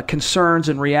concerns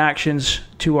and reactions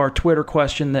to our Twitter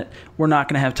question that we're not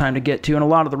going to have time to get to, and a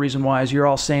lot of the reason why is you're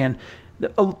all saying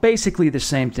basically the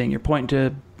same thing. You're pointing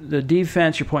to the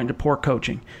defense, you're pointing to poor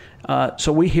coaching.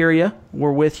 So we hear you.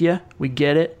 We're with you. We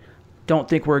get it. Don't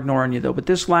think we're ignoring you, though. But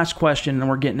this last question, and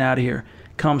we're getting out of here,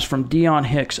 comes from Dion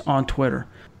Hicks on Twitter.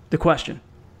 The question: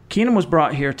 Keenum was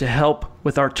brought here to help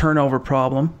with our turnover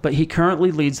problem, but he currently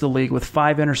leads the league with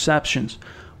 5 interceptions.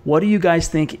 What do you guys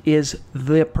think is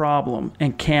the problem,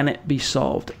 and can it be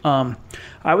solved?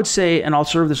 I would say, and I'll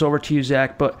serve this over to you,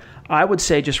 Zach, but I would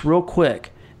say just real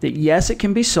quick that yes, it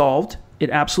can be solved.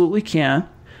 It absolutely can.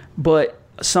 But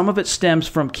some of it stems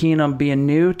from Keenum being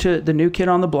the new kid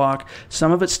on the block.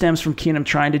 Some of it stems from Keenum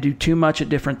trying to do too much at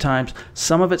different times.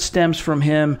 Some of it stems from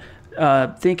him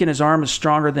thinking his arm is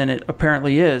stronger than it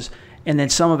apparently is. And then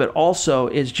some of it also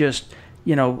is just,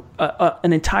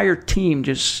 an entire team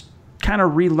just kind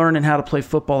of relearning how to play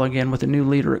football again with a new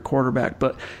leader at quarterback.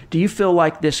 But do you feel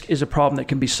like this is a problem that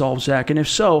can be solved, Zach? And if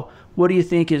so, what do you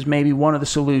think is maybe one of the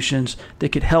solutions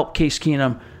that could help Case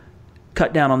Keenum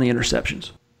cut down on the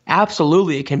interceptions?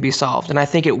 Absolutely, it can be solved, and I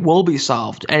think it will be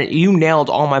solved. And you nailed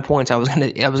all my points. I was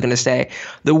gonna say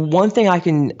the one thing I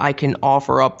can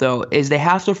offer up though is they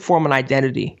have to form an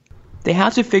identity. They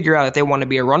have to figure out if they want to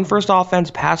be a run-first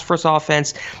offense, pass-first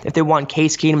offense, if they want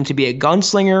Case Keenum to be a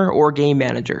gunslinger or a game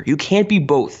manager. You can't be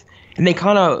both, and they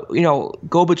kind of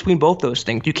go between both those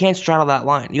things. You can't straddle that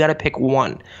line. You got to pick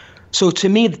one. So to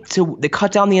me, to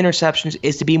cut down the interceptions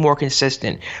is to be more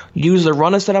consistent. Use the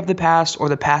run to set up the pass or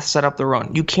the pass to set up the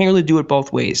run. You can't really do it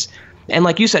both ways. And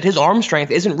like you said, his arm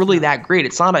strength isn't really that great.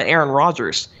 It's not an Aaron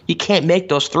Rodgers. He can't make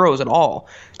those throws at all.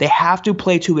 They have to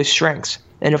play to his strengths,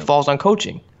 and it falls on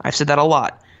coaching. I've said that a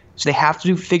lot. So they have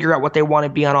to figure out what they want to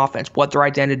be on offense, what their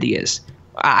identity is.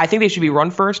 I think they should be run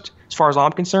first, as far as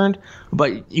I'm concerned.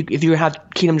 But if you have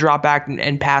Keenum drop back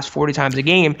and pass 40 times a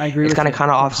game, it's going to kind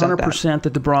of offset 100%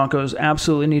 that the Broncos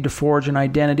absolutely need to forge an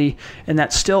identity, and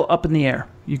that's still up in the air.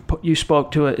 You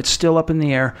spoke to it. It's still up in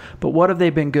the air. But what have they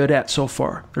been good at so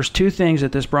far? There's two things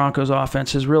that this Broncos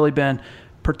offense has really been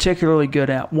particularly good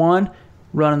at. One,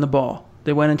 running the ball.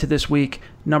 They went into this week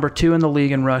number 2 in the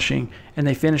league in rushing, and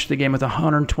they finished the game with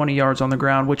 120 yards on the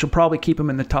ground, which will probably keep them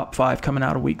in the top 5 coming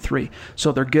out of week 3.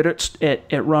 So they're good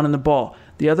at running the ball.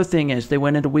 The other thing is they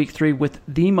went into week 3 with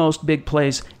the most big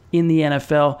plays in the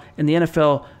NFL, and the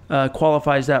NFL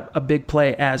qualifies that a big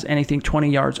play as anything 20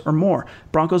 yards or more.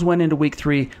 Broncos went into week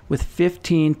 3 with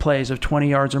 15 plays of 20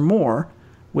 yards or more,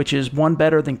 which is one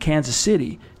better than Kansas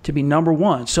City to be number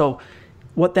 1. So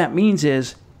what that means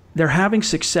is they're having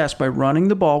success by running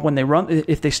the ball. When they run,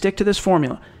 if they stick to this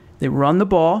formula, they run the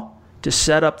ball to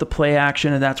set up the play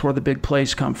action, and that's where the big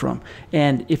plays come from.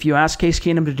 And if you ask Case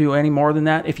Keenum to do any more than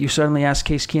that, if you suddenly ask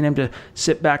Case Keenum to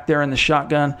sit back there in the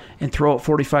shotgun and throw it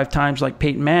 45 times like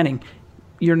Peyton Manning,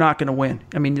 you're not going to win.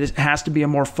 I mean, this has to be a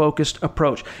more focused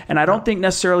approach. And I don't think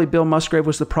necessarily Bill Musgrave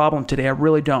was the problem today. I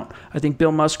really don't. I think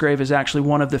Bill Musgrave is actually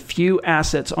one of the few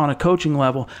assets on a coaching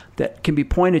level that can be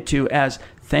pointed to as,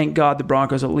 thank God the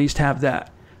Broncos at least have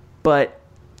that. But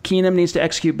Keenum needs to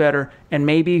execute better, and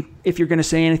maybe if you're going to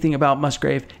say anything about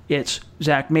Musgrave, it's,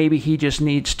 Zach, maybe he just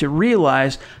needs to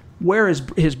realize where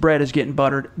his bread is getting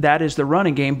buttered. That is the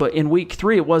running game. But in week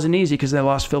 3, it wasn't easy because they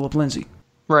lost Phillip Lindsay.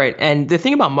 Right. And the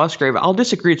thing about Musgrave, I'll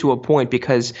disagree to a point,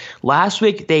 because last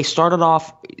week they started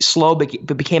off slow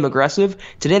but became aggressive.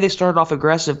 Today they started off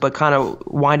aggressive but kind of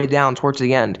winded down towards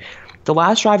the end. The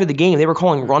last drive of the game, they were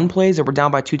calling run plays that were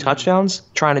down by 2 touchdowns,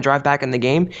 trying to drive back in the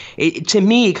game. To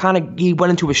me, he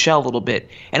went into a shell a little bit.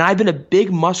 And I've been a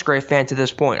big Musgrave fan to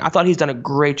this point. I thought he's done a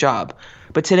great job.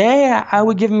 But today, I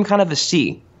would give him kind of a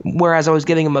C, whereas I was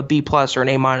giving him a B+ or an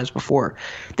A- before.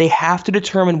 They have to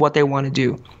determine what they want to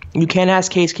do. You can't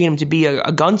ask Case Keenum to be a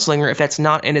gunslinger if that's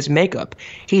not in his makeup.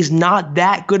 He's not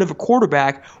that good of a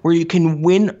quarterback where you can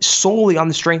win solely on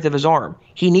the strength of his arm.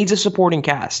 He needs a supporting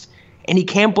cast. And he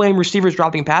can't blame receivers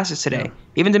dropping passes today. Yeah.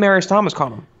 Even Demaryius Thomas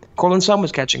caught him. Cortland Sutton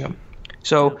was catching him.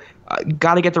 So,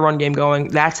 got to get the run game going.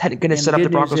 That's going to set up the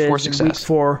Broncos for success. In week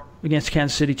 4 against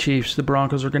Kansas City Chiefs, the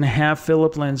Broncos are going to have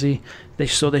Phillip Lindsay.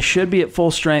 So they should be at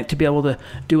full strength to be able to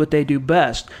do what they do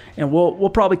best. And we'll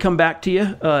probably come back to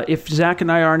you. If Zach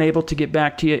and I aren't able to get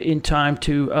back to you in time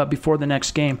to before the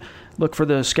next game, look for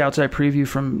the Scouts Eye preview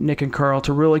from Nick and Carl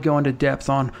to really go into depth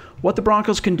on what the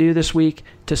Broncos can do this week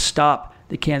to stop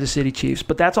the Kansas City Chiefs.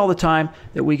 But that's all the time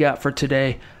that we got for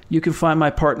today. You can find my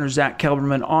partner, Zach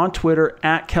Kelberman, on Twitter,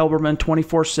 at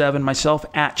Kelberman247, myself,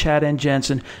 at Chad N.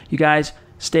 Jensen. You guys,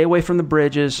 stay away from the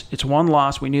bridges. It's one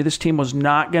loss. We knew this team was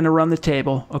not going to run the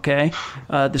table, okay?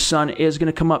 The sun is going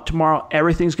to come up tomorrow.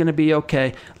 Everything's going to be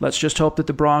okay. Let's just hope that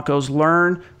the Broncos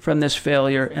learn from this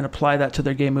failure and apply that to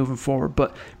their game moving forward.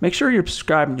 But make sure you're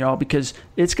subscribing, y'all, because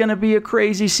it's going to be a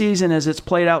crazy season as it's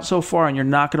played out so far, and you're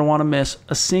not going to want to miss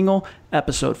a single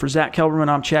episode. For Zach Kelberman,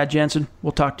 I'm Chad Jensen.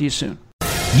 We'll talk to you soon.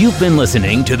 You've been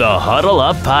listening to the Huddle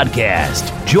Up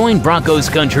Podcast. Join Broncos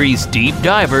Country's deep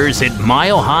divers at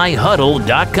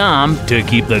milehighhuddle.com to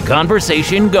keep the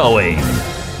conversation going.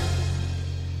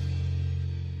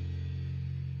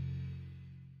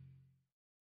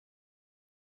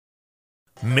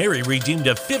 Mary redeemed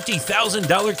a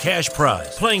 $50,000 cash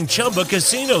prize playing Chumba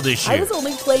Casino this year. I was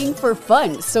only playing for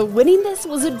fun, so winning this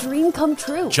was a dream come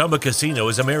true. Chumba Casino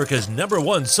is America's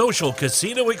 #1 social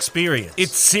casino experience.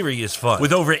 It's serious fun.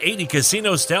 With over 80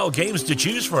 casino-style games to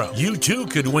choose from, you too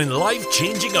could win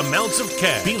life-changing amounts of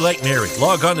cash. Be like Mary.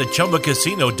 Log on to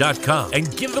ChumbaCasino.com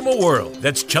and give them a whirl.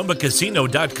 That's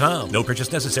ChumbaCasino.com. No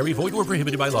purchase necessary. Void where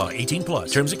prohibited by law.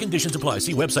 18+. Terms and conditions apply.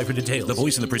 See website for details. The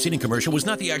voice in the preceding commercial was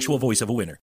not the actual voice of a winner.